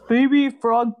had this baby,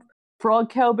 frog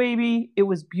cow baby. It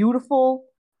was beautiful.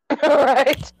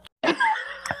 Right. I'm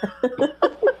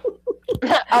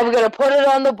going to put it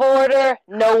on the border.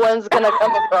 No one's going to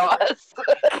come across.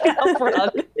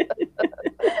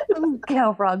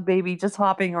 Cow frog baby just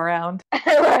hopping around.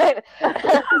 Right.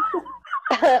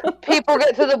 People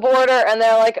get to the border and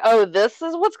they're like, oh, this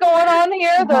is what's going on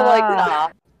here? They're like, nah.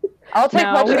 I'll take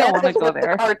my we don't wanna chances go with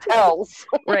there. the cartels.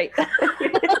 Right.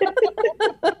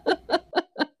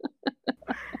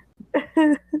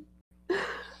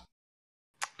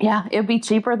 Yeah, it'd be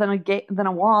cheaper than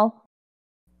a wall.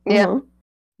 Yeah. Mhm.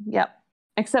 Yep.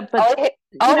 Except, All he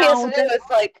has no, to do is,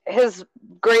 like, his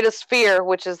greatest fear,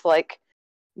 which is, like,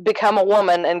 become a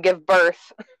woman and give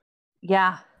birth.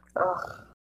 yeah.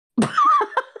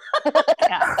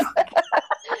 Yeah.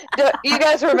 Do you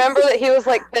guys remember that he was,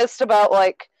 like, pissed about,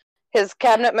 like, his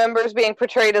cabinet members being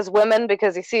portrayed as women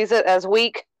because he sees it as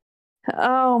weak?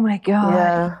 Oh my god.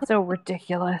 Yeah. So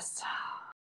ridiculous.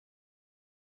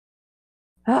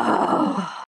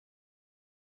 Oh.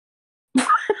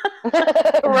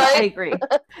 I Right? agree.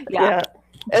 Yeah.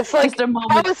 It's like, Just a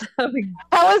moment.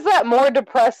 how is that more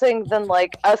depressing than,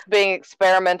 like, us being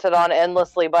experimented on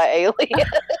endlessly by aliens?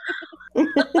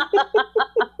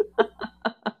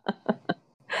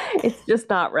 It's just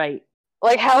not right.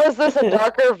 Like, how is this a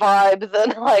darker vibe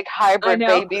than, like, hybrid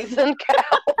know. babies and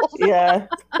cows? Yeah.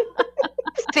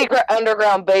 Secret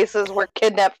underground bases where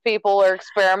kidnapped people are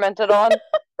experimented on?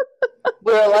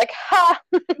 We were like, ha!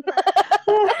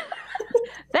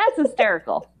 That's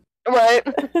hysterical. Right?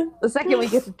 The second we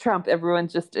get to Trump, everyone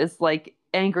just is like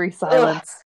angry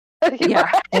silence.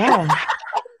 Yeah. Yeah.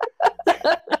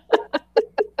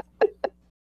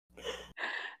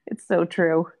 It's so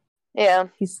true. Yeah.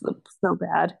 He's so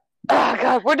bad. Oh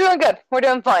God, we're doing good. We're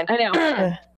doing fine. I know.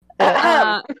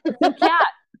 Uh, So, Kat,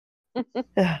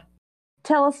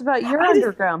 tell us about your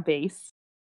underground base.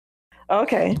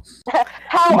 okay.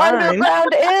 How Mine.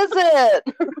 underground is it?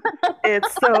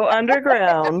 It's so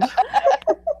underground.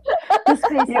 This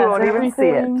base You has won't even see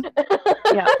it. everything.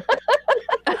 Yeah.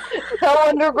 So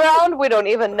underground, we don't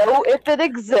even know if it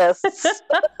exists.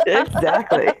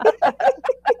 Exactly.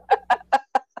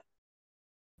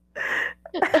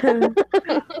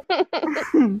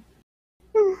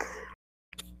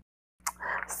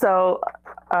 So,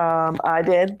 I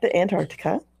did the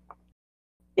Antarctica.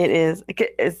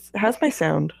 How's my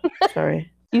sound?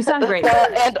 Sorry. You sound great. The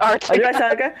Oh, do I Antarctica.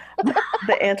 sound okay?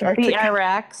 The Antarctica. The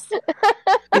Iraqs.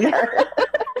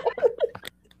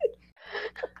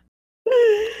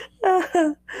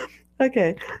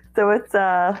 Okay, so it's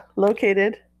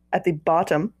located at the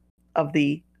bottom of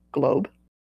the globe.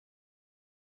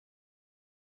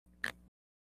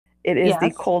 It is the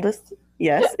Yes. coldest.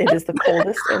 Yes, it is the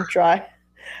coldest and dry.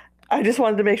 I just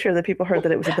wanted to make sure that people heard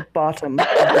that it was at the bottom of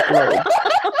the globe.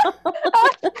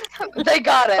 They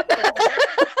got it.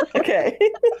 Okay.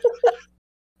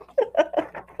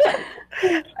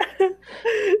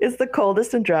 It's the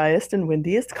coldest and driest and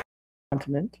windiest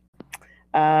continent.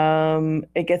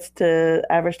 It gets to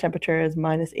average temperature as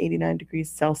minus 89 degrees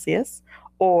Celsius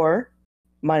or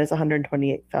minus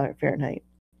 128 Fahrenheit.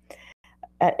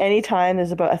 At any time,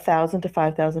 there's about 1,000 to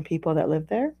 5,000 people that live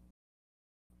there.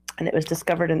 And it was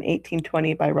discovered in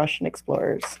 1820 by Russian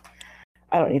explorers.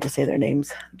 I don't need to say their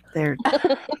names. They're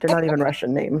not even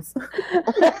Russian names.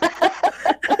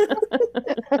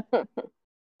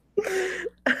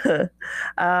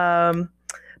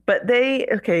 But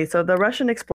so the Russian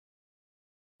explorers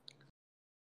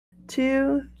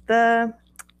to the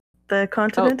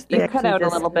continent. You cut out a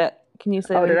little bit. Can you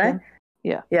say that did I? again?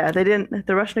 Yeah. Yeah, they didn't.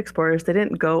 The Russian explorers, they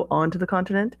didn't go onto the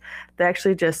continent. They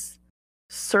actually just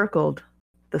circled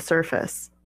the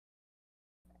surface,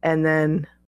 and then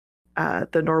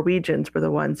the Norwegians were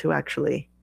the ones who actually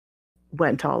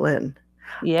went all in.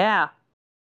 Yeah.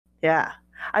 Yeah,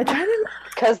 I tried to,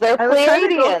 Because they're I was trying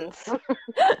to go- Pleiadians.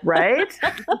 right?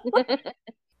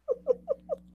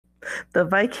 The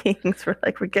Vikings were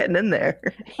like, we're getting in there.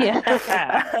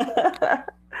 Yeah.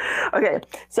 Okay,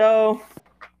 so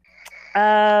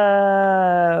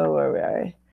where were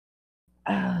I?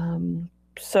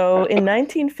 So in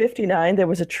 1959, there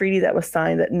was a treaty that was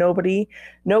signed that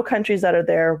no countries that are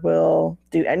there will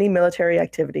do any military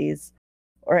activities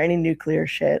or any nuclear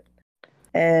shit.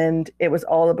 And it was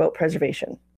all about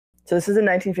preservation. So this is in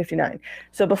 1959.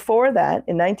 So before that,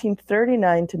 in 1939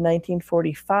 to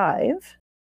 1945,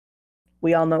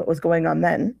 we all know what was going on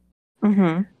then.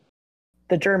 Mm-hmm.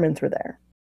 The Germans were there.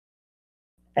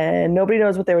 And nobody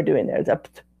knows what they were doing there.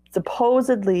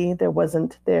 Supposedly, there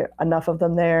wasn't enough of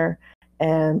them there,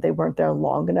 and they weren't there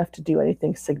long enough to do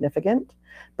anything significant.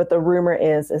 But the rumor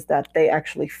is that they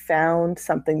actually found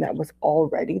something that was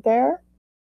already there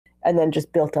and then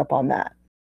just built up on that.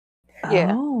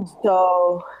 Yeah. Oh.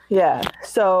 So, yeah.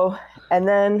 So, and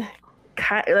then,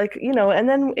 and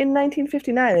then in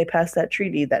 1959, they passed that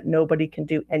treaty that nobody can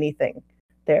do anything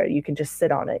there. You can just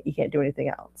sit on it. You can't do anything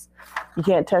else. You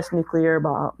can't test nuclear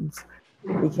bombs.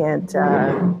 You can't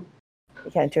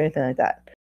do anything like that.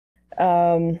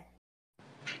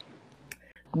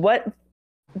 What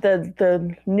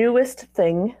the newest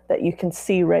thing that you can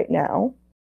see right now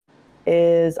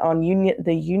is on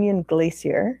the Union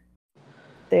Glacier.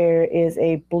 There is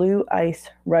a blue ice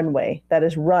runway that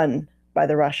is run by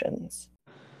the Russians.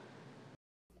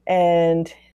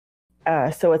 And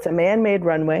so it's a man-made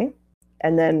runway.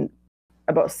 And then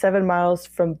about 7 miles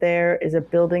from there is a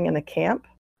building and a camp.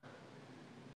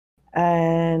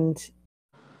 And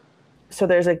so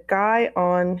there's a guy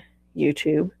on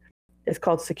YouTube. It's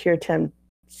called Secure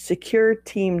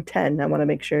Team 10. I want to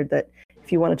make sure that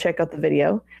if you want to check out the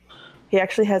video, he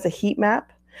actually has a heat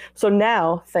map. So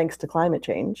now, thanks to climate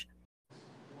change,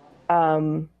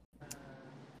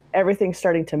 everyth's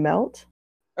starting to melt.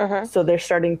 Uh-huh. So they're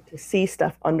starting to see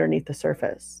stuff underneath the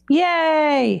surface.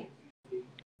 Yay!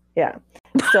 Yeah.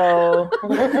 So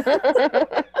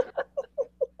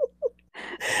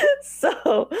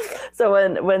so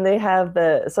when they have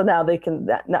now they can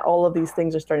now all of these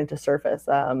things are starting to surface.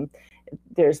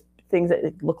 There's things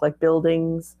that look like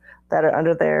buildings that are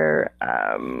under there.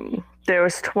 There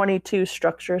was 22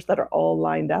 structures that are all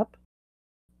lined up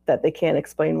that they can't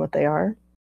explain what they are.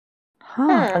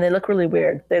 Huh. And they look really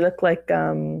weird. They look like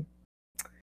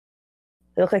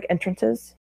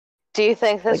entrances. Do you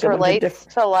think this Like a bunch of relates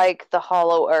to like the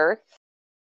Hollow Earth?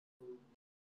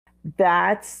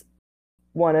 That's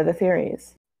one of the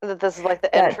theories. That this is like the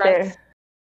that entrance.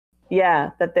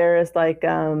 that there is like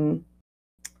that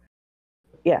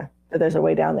there's a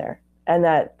way down there, and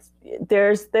that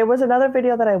there was another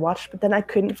video that I watched, but then I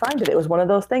couldn't find it. It was one of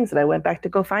those things that I went back to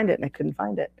go find it and I couldn't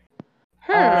find it.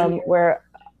 Where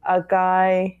a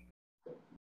guy,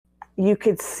 you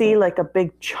could see like a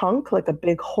big chunk, like a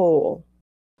big hole,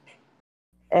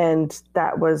 and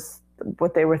that was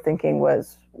what they were thinking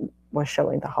was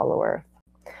showing the hollow Earth.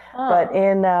 But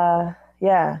in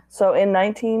so in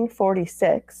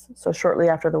 1946, so shortly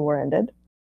after the war ended,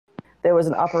 there was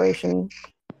an operation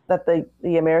that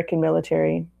the American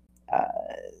military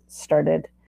started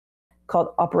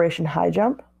called Operation High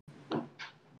Jump.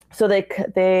 So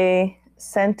they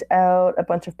sent out a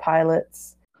bunch of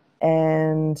pilots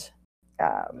and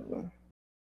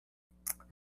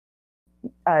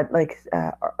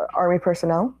army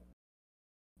personnel,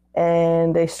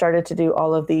 and they started to do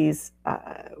all of these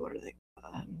what are they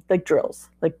like drills,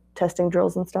 like testing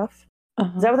drills and stuff.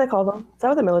 Is that what they call them? Is that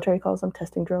what the military calls them?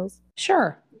 Testing drills?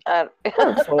 Sure. That's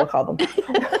what we'll call them.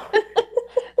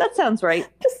 That sounds right.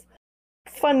 Just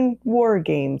fun war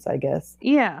games, I guess.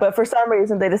 Yeah. But for some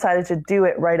reason, they decided to do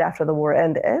it right after the war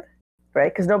ended,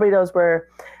 right? Because nobody knows where.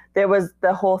 There was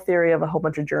the whole theory of a whole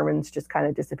bunch of Germans just kind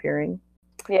of disappearing.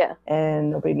 Yeah.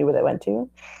 And nobody knew where they went to.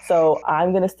 So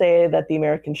I'm going to say that the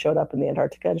Americans showed up in the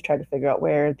Antarctica to try to figure out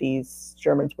where these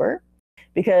Germans were.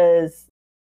 Because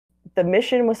the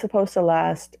mission was supposed to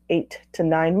last 8 to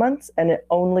 9 months, and it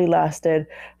only lasted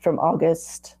from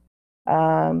August.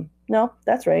 No,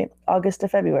 that's right. August to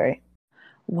February.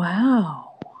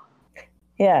 Wow.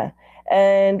 Yeah.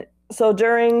 And so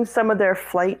during some of their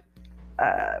flight,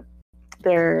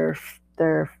 they're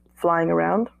flying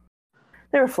around.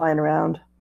 They were flying around.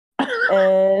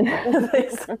 And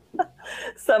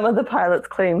some of the pilots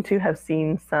claim to have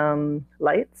seen some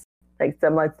lights, like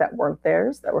some lights that weren't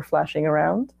theirs, that were flashing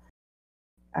around.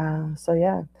 So,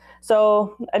 yeah.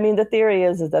 So, I mean, the theory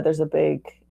is that there's a big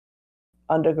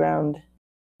underground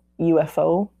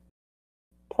UFO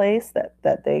place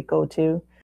that they go to.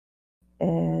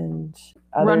 And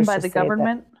Run by others the just say that-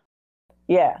 government?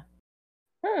 Yeah.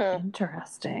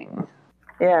 Interesting.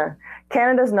 Yeah.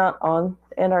 Canada's not on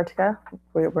Antarctica.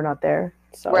 We're not there.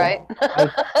 So Right.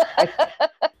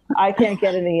 I can't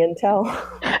get any intel.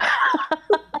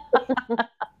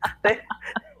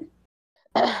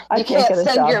 You can't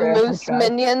send your moose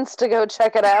minions to go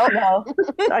check it out. No,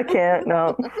 I can't.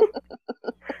 No.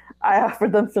 I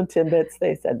offered them some Timbits.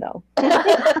 They said no.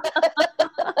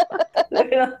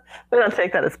 They don't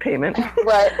take that as payment.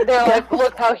 Right. They're like,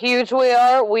 look how huge we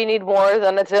are. We need more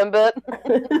than a Timbit.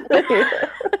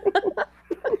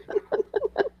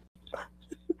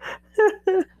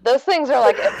 Those things are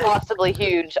like impossibly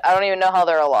huge. I don't even know how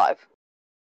they're alive.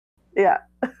 Yeah.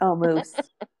 Oh, moose.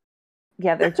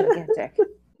 Yeah, they're gigantic.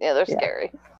 Yeah, they're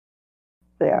scary.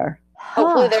 They are.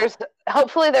 Hopefully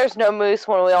there's no moose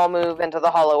when we all move into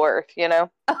the Hollow Earth, you know?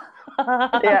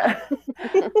 Yeah.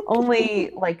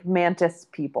 Only like mantis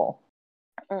people.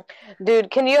 Dude,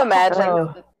 can you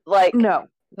imagine No.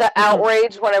 the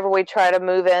outrage whenever we try to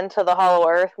move into the Hollow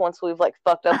Earth once we've like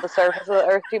fucked up the surface of the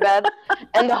Earth too bad?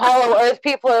 And the Hollow Earth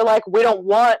people are like, we don't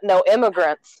want no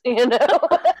immigrants, you know?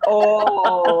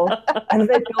 Oh. And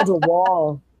they build a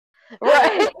wall.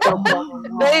 Right.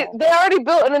 They already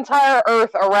built an entire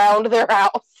Earth around their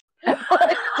house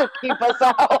to keep us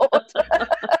out.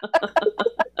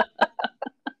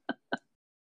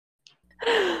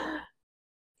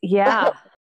 Yeah.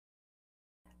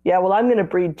 Yeah, well, I'm going to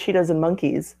breed cheetahs and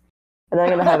monkeys. And I'm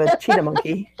going to have a cheetah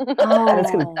monkey. Oh, And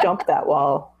it's going to jump that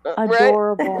wall.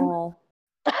 adorable.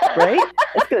 Right?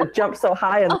 It's going to jump so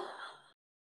high and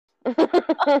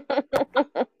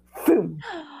boom.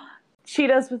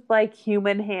 Cheetahs with like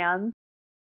human hands.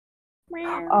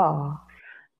 Oh.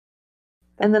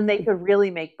 And then they could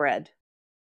really make bread.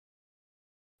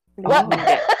 What?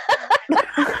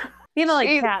 You know, like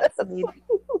Jesus. cats need.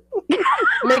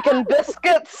 Making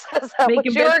biscuits? Is that what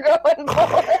Making you were going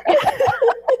for?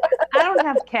 I don't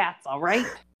have cats, all right?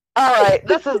 All right,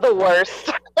 this is the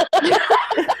worst.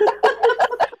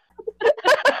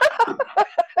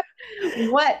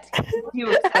 What do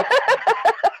you expect?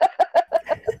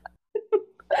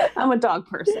 I'm a dog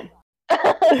person.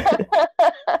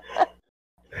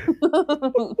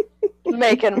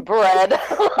 Making bread.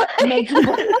 Making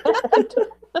bread.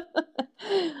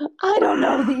 I don't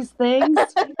know these things.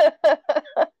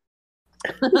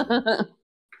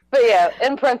 But yeah,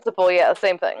 in principle, yeah,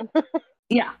 same thing.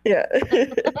 Yeah. Yeah.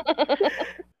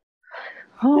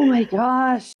 Oh my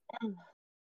gosh.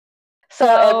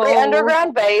 So every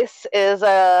underground base is,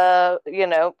 to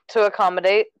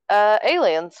accommodate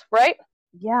aliens, right?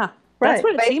 Yeah. Right. That's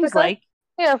what it seems Basically. like.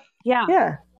 Yeah.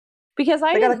 Yeah. Because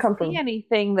I They gotta didn't come see from-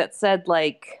 anything that said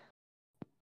like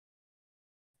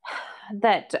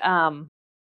that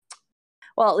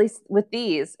well, at least with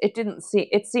these,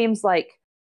 it seems like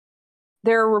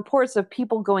there are reports of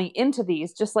people going into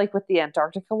these, just like with the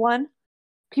Antarctica one.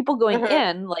 People going Mhm.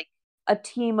 in, like a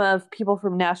team of people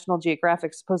from National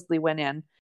Geographic supposedly went in,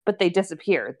 but they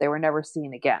disappeared. They were never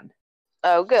seen again.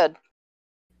 Oh, good.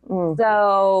 Mm,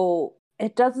 So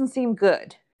it doesn't seem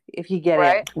good if you get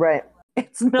Right. in. right.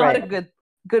 It's not Right. a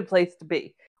good place to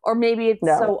be. Or maybe it's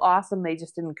No. so awesome they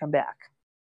just didn't come back.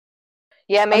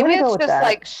 Yeah, maybe gonna go it's with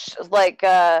just that. like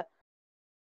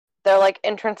they're like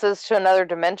entrances to another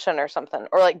dimension or something,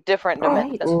 or like different Right.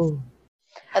 dimensions. Ooh.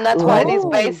 And that's why these Oh,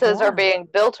 bases yeah. are being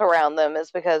built around them,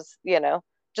 is because,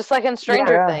 just like in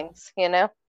Stranger Yeah. Things, Yeah.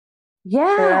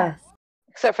 Yeah.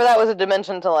 Except for that was a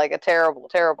dimension to like a terrible,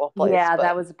 terrible place. Yeah, but,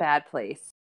 that was a bad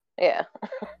place. yeah.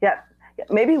 Yeah.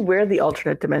 Maybe we're the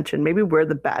alternate dimension. Maybe we're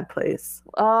the bad place.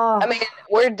 Oh, I mean,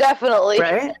 we're definitely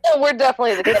Right? we're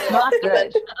definitely the it's not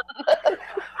good.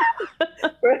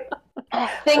 Right.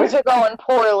 Things are going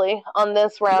poorly on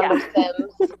this round of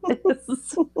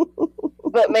Sims.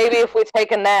 But maybe if we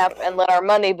take a nap and let our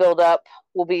money build up,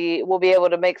 we'll be able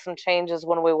to make some changes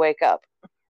when we wake up.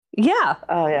 Yeah,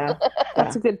 Oh, yeah.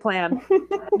 that's a good plan.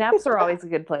 Naps are always a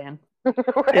good plan.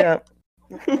 Right? Yeah.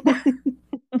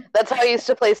 That's how I used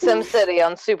to play SimCity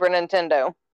on Super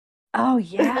Nintendo. Oh,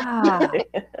 yeah.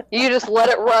 You just let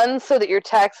it run so that your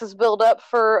taxes build up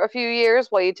for a few years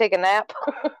while you take a nap.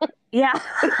 Yeah.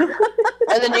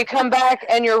 And then you come back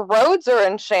and your roads are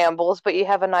in shambles, but you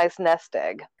have a nice nest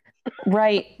egg.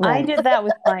 Right. I Right. did that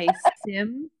with my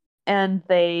sim, and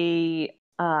I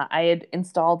had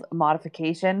installed a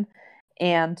modification,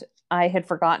 and I had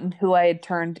forgotten who I had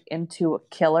turned into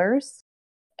killers.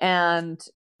 And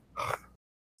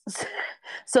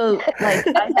so, like,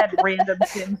 I had random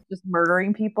sims just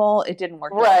murdering people. It didn't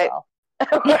work Right. well.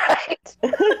 Right.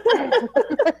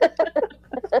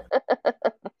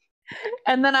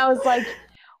 And then I was like,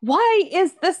 why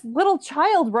is this little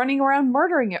child running around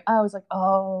murdering you? I was like,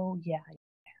 oh, yeah.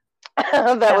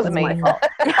 That was my me. fault.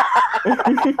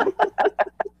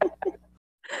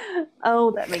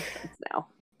 Oh, that makes sense now.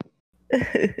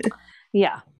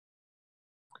 Yeah.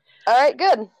 All right,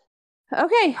 good.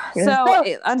 Okay. Yeah. So, So,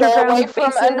 stay underground away from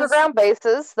bases. underground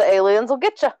bases. The aliens will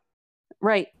get you.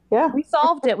 Right. Yeah. We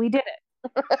solved it. We did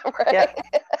Right.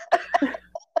 it.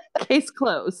 Case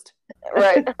closed.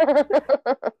 Right.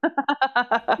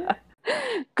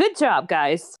 Good job,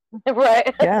 guys.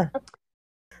 Right. Yeah.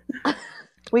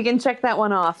 We can check that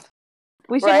one off.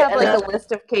 We should Right, have and like then- a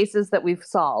list of cases that we've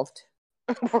solved.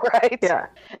 Right. Yeah.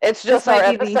 It's just This our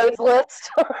might be the- episodes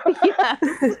list. Yeah.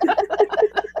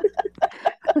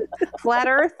 Flat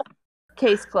Earth,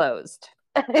 case closed.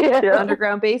 Yeah. Yeah.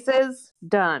 Underground bases,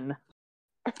 done.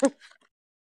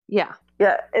 Yeah.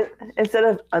 Yeah. Instead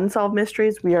of unsolved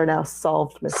mysteries, we are now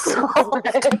solved mysteries.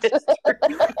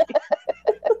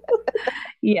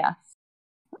 Yeah.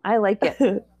 I like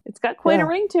it. It's got quite Yeah. a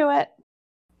ring to it.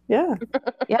 Yeah.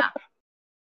 Yeah.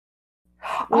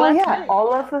 Oh Well, that's yeah. right.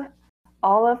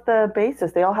 All of the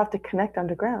bases, they all have to connect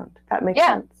underground. That makes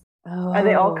Yeah. sense. And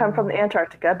they all come from the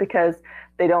Antarctica because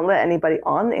they don't let anybody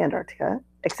on the Antarctica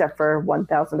except for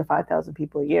 1,000 to 5,000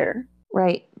 people a year.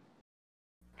 Right.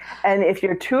 And if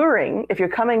you're touring, if you're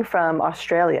coming from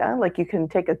Australia, like you can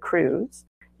take a cruise,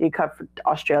 you come from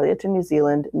Australia to New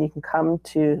Zealand, and you can come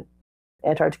to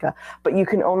Antarctica, but you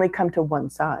can only come to one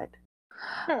side.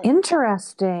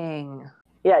 Interesting.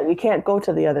 Yeah, you can't go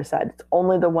to the other side. It's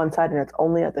only the one side, and it's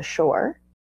only at the shore.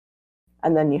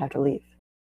 And then you have to leave.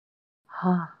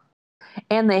 Huh.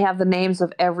 And they have the names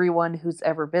of everyone who's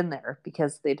ever been there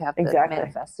because they'd have the Exactly.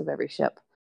 manifest of every ship.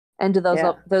 And do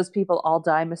Yeah. those people all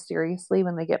die mysteriously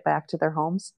when they get back to their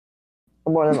homes?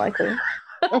 More than likely.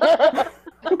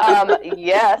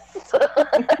 Yes.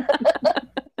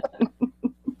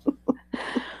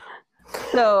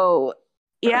 So,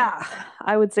 yeah,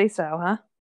 I would say so, huh?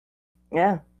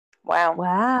 Yeah. Wow.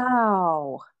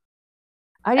 Wow.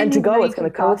 I And didn't to even know go, you it's going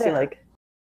to could go cost you there. like,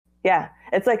 yeah,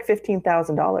 it's like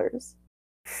 $15,000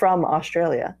 from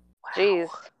Australia. Jeez.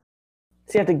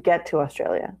 So you have to get to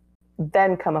Australia,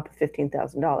 then come up with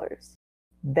 $15,000.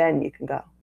 Then you can go.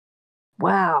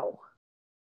 Wow.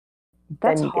 Then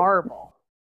That's you get- horrible.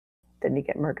 Then you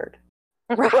get murdered.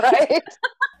 Right.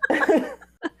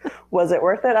 Was it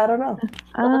worth it? I don't know.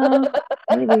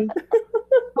 Maybe.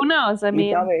 Who knows? I You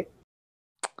mean, tell me.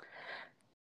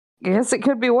 guess it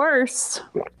could be worse.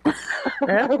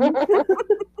 Yeah.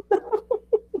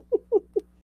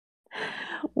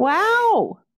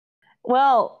 Wow.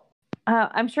 Well,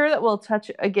 I'm sure that we'll touch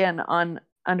again on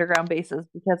underground bases,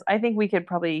 because I think we could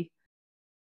probably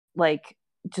like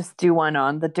just do one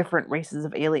on the different races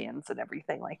of aliens and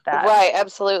everything like that. Right,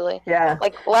 absolutely. Yeah.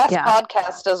 Like last Yeah.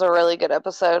 podcast does a really good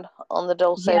episode on the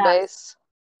Dulce Yes. base.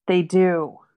 They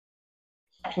do.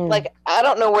 Like, I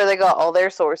don't know where they got all their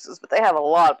sources, but they have a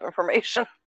lot of information.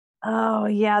 Oh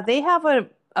yeah, they have a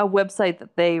website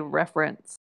that they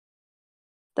reference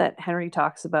that Henry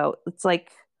talks about. It's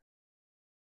like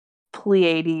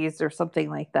Pleiades or something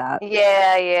like that.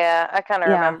 Yeah, I kind of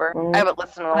Yeah. remember. Mhm. I haven't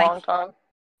listened in a Like- long time.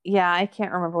 Yeah, I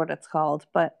can't remember what it's called,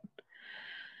 but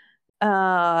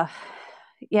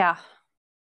yeah.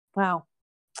 Wow.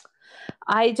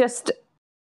 I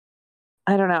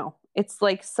don't know. It's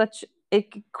like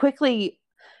it quickly,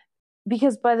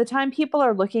 because by the time people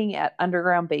are looking at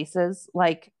underground bases,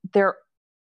 like they're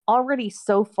already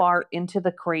so far into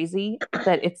the crazy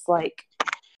that it's like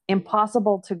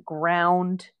impossible to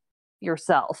ground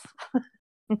yourself.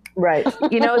 Right.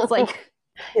 You know, it's like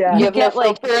Yeah. You You have no get,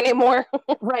 like- filter anymore.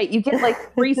 right, you get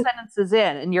like 3 sentences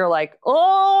in and you're like,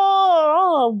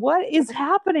 oh, what is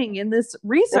happening in this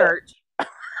research?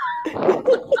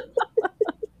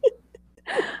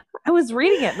 I was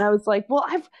reading it and I was like, well,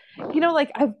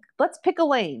 let's pick a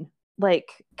lane. Like,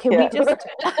 can Yeah.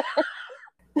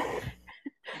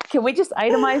 we just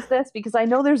itemize this? Because I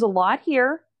know there's a lot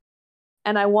here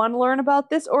and I want to learn about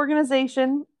this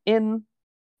organization in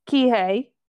Kihei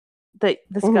that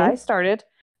this Mhm. guy started,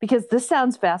 because this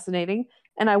sounds fascinating.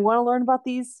 And I want to learn about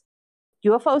these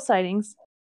UFO sightings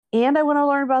and I want to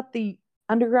learn about the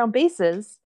underground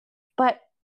bases, but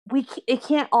it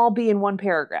can't all be in one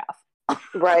paragraph.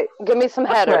 Right. Give me some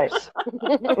headers.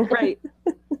 Right.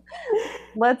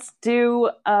 Let's do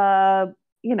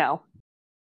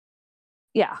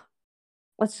yeah.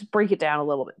 Let's just break it down a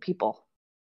little bit, people.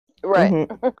 Right.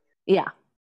 Mhm. Yeah.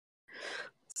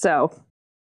 So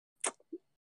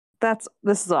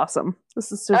this is awesome.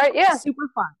 This is super, All right, yeah. super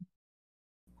fun.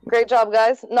 Great job,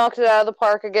 guys. Knocked it out of the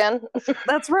park again.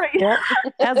 That's right. Yep.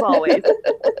 As always.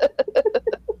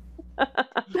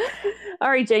 All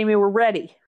right, Jamie, we're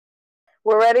ready.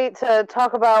 We're ready to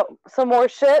talk about some more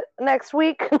shit next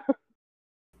week.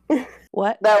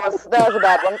 What? That was a bad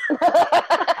one.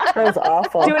 That was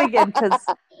awful. Do it again, because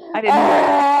I didn't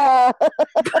hear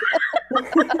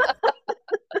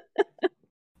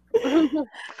it.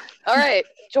 All right,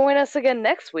 join us again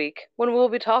next week when we'll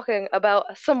be talking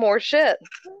about some more shit.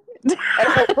 And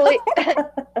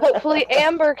hopefully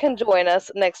Amber can join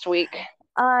us next week.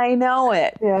 I know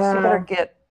it. She Yeah. better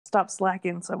stop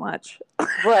slacking so much.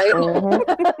 Right? Mhm.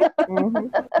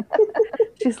 Mhm.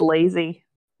 She's lazy.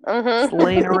 hmm Just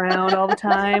laying around all the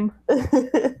time.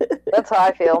 That's how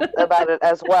I feel about it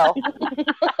as well.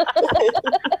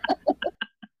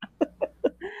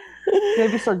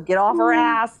 Maybe she'll get off her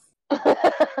ass.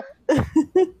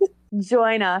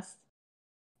 Join us.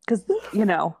 Because,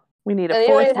 we need a And you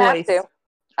fourth don't have voice. to.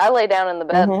 I lay down in the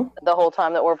bed Mhm. the whole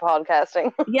time that we're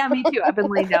podcasting. Yeah, me too. I've been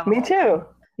laying down. Me too.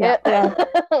 Yeah. Yeah.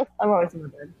 I'm always in the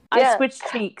bed. I Yeah. switched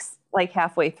cheeks like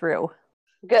halfway through.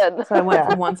 Good. So I went Yeah.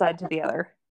 from one side to the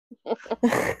other.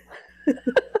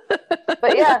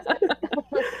 But yeah,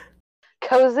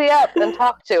 cozy up and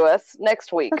talk to us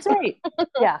next week. That's right.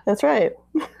 Yeah. That's right.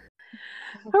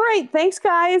 All right. Thanks,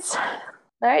 guys. All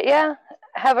right, yeah.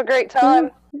 Have a great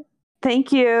time.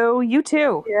 Thank you. You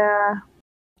too. Yeah.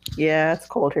 Yeah, it's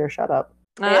cold here. Shut up.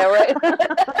 Yeah, right.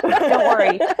 Don't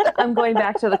worry. I'm going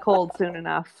back to the cold soon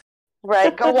enough.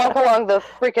 Right. Go walk along the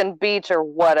freaking beach or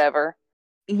whatever.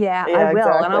 Yeah, Yeah, I will.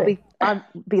 exactly. And I'll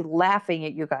be laughing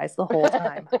at you guys the whole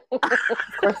time. Of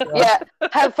course you are. Yeah.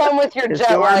 Have fun with your It's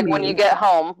jet your lag when meeting. you get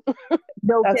home.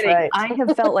 No That's kidding. right. I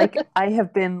have felt like I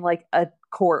have been like a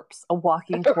corpse, a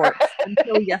walking corpse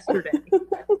until yesterday.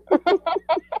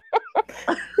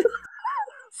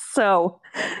 So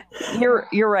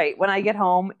you're right. When I get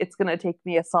home, it's gonna take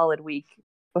me a solid week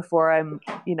before I'm,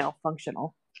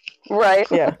 functional. Right.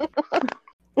 Yeah.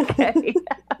 Okay.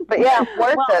 But yeah,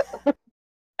 worth Well, it.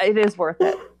 It is worth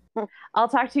it. I'll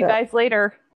talk to you Yeah. guys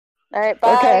later. All right.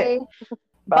 Bye. Okay.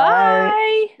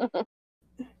 Bye. Bye.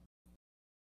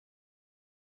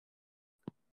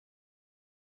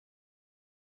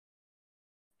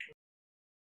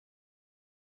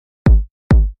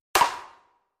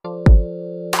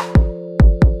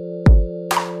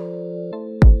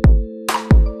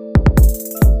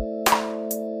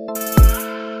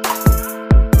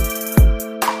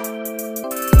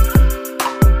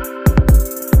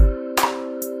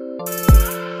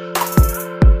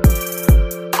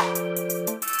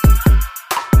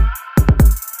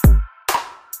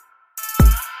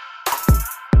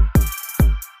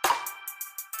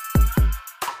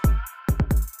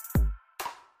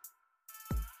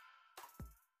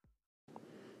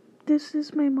 This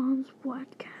is my mom's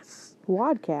podcast.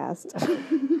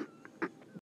 Wadcast.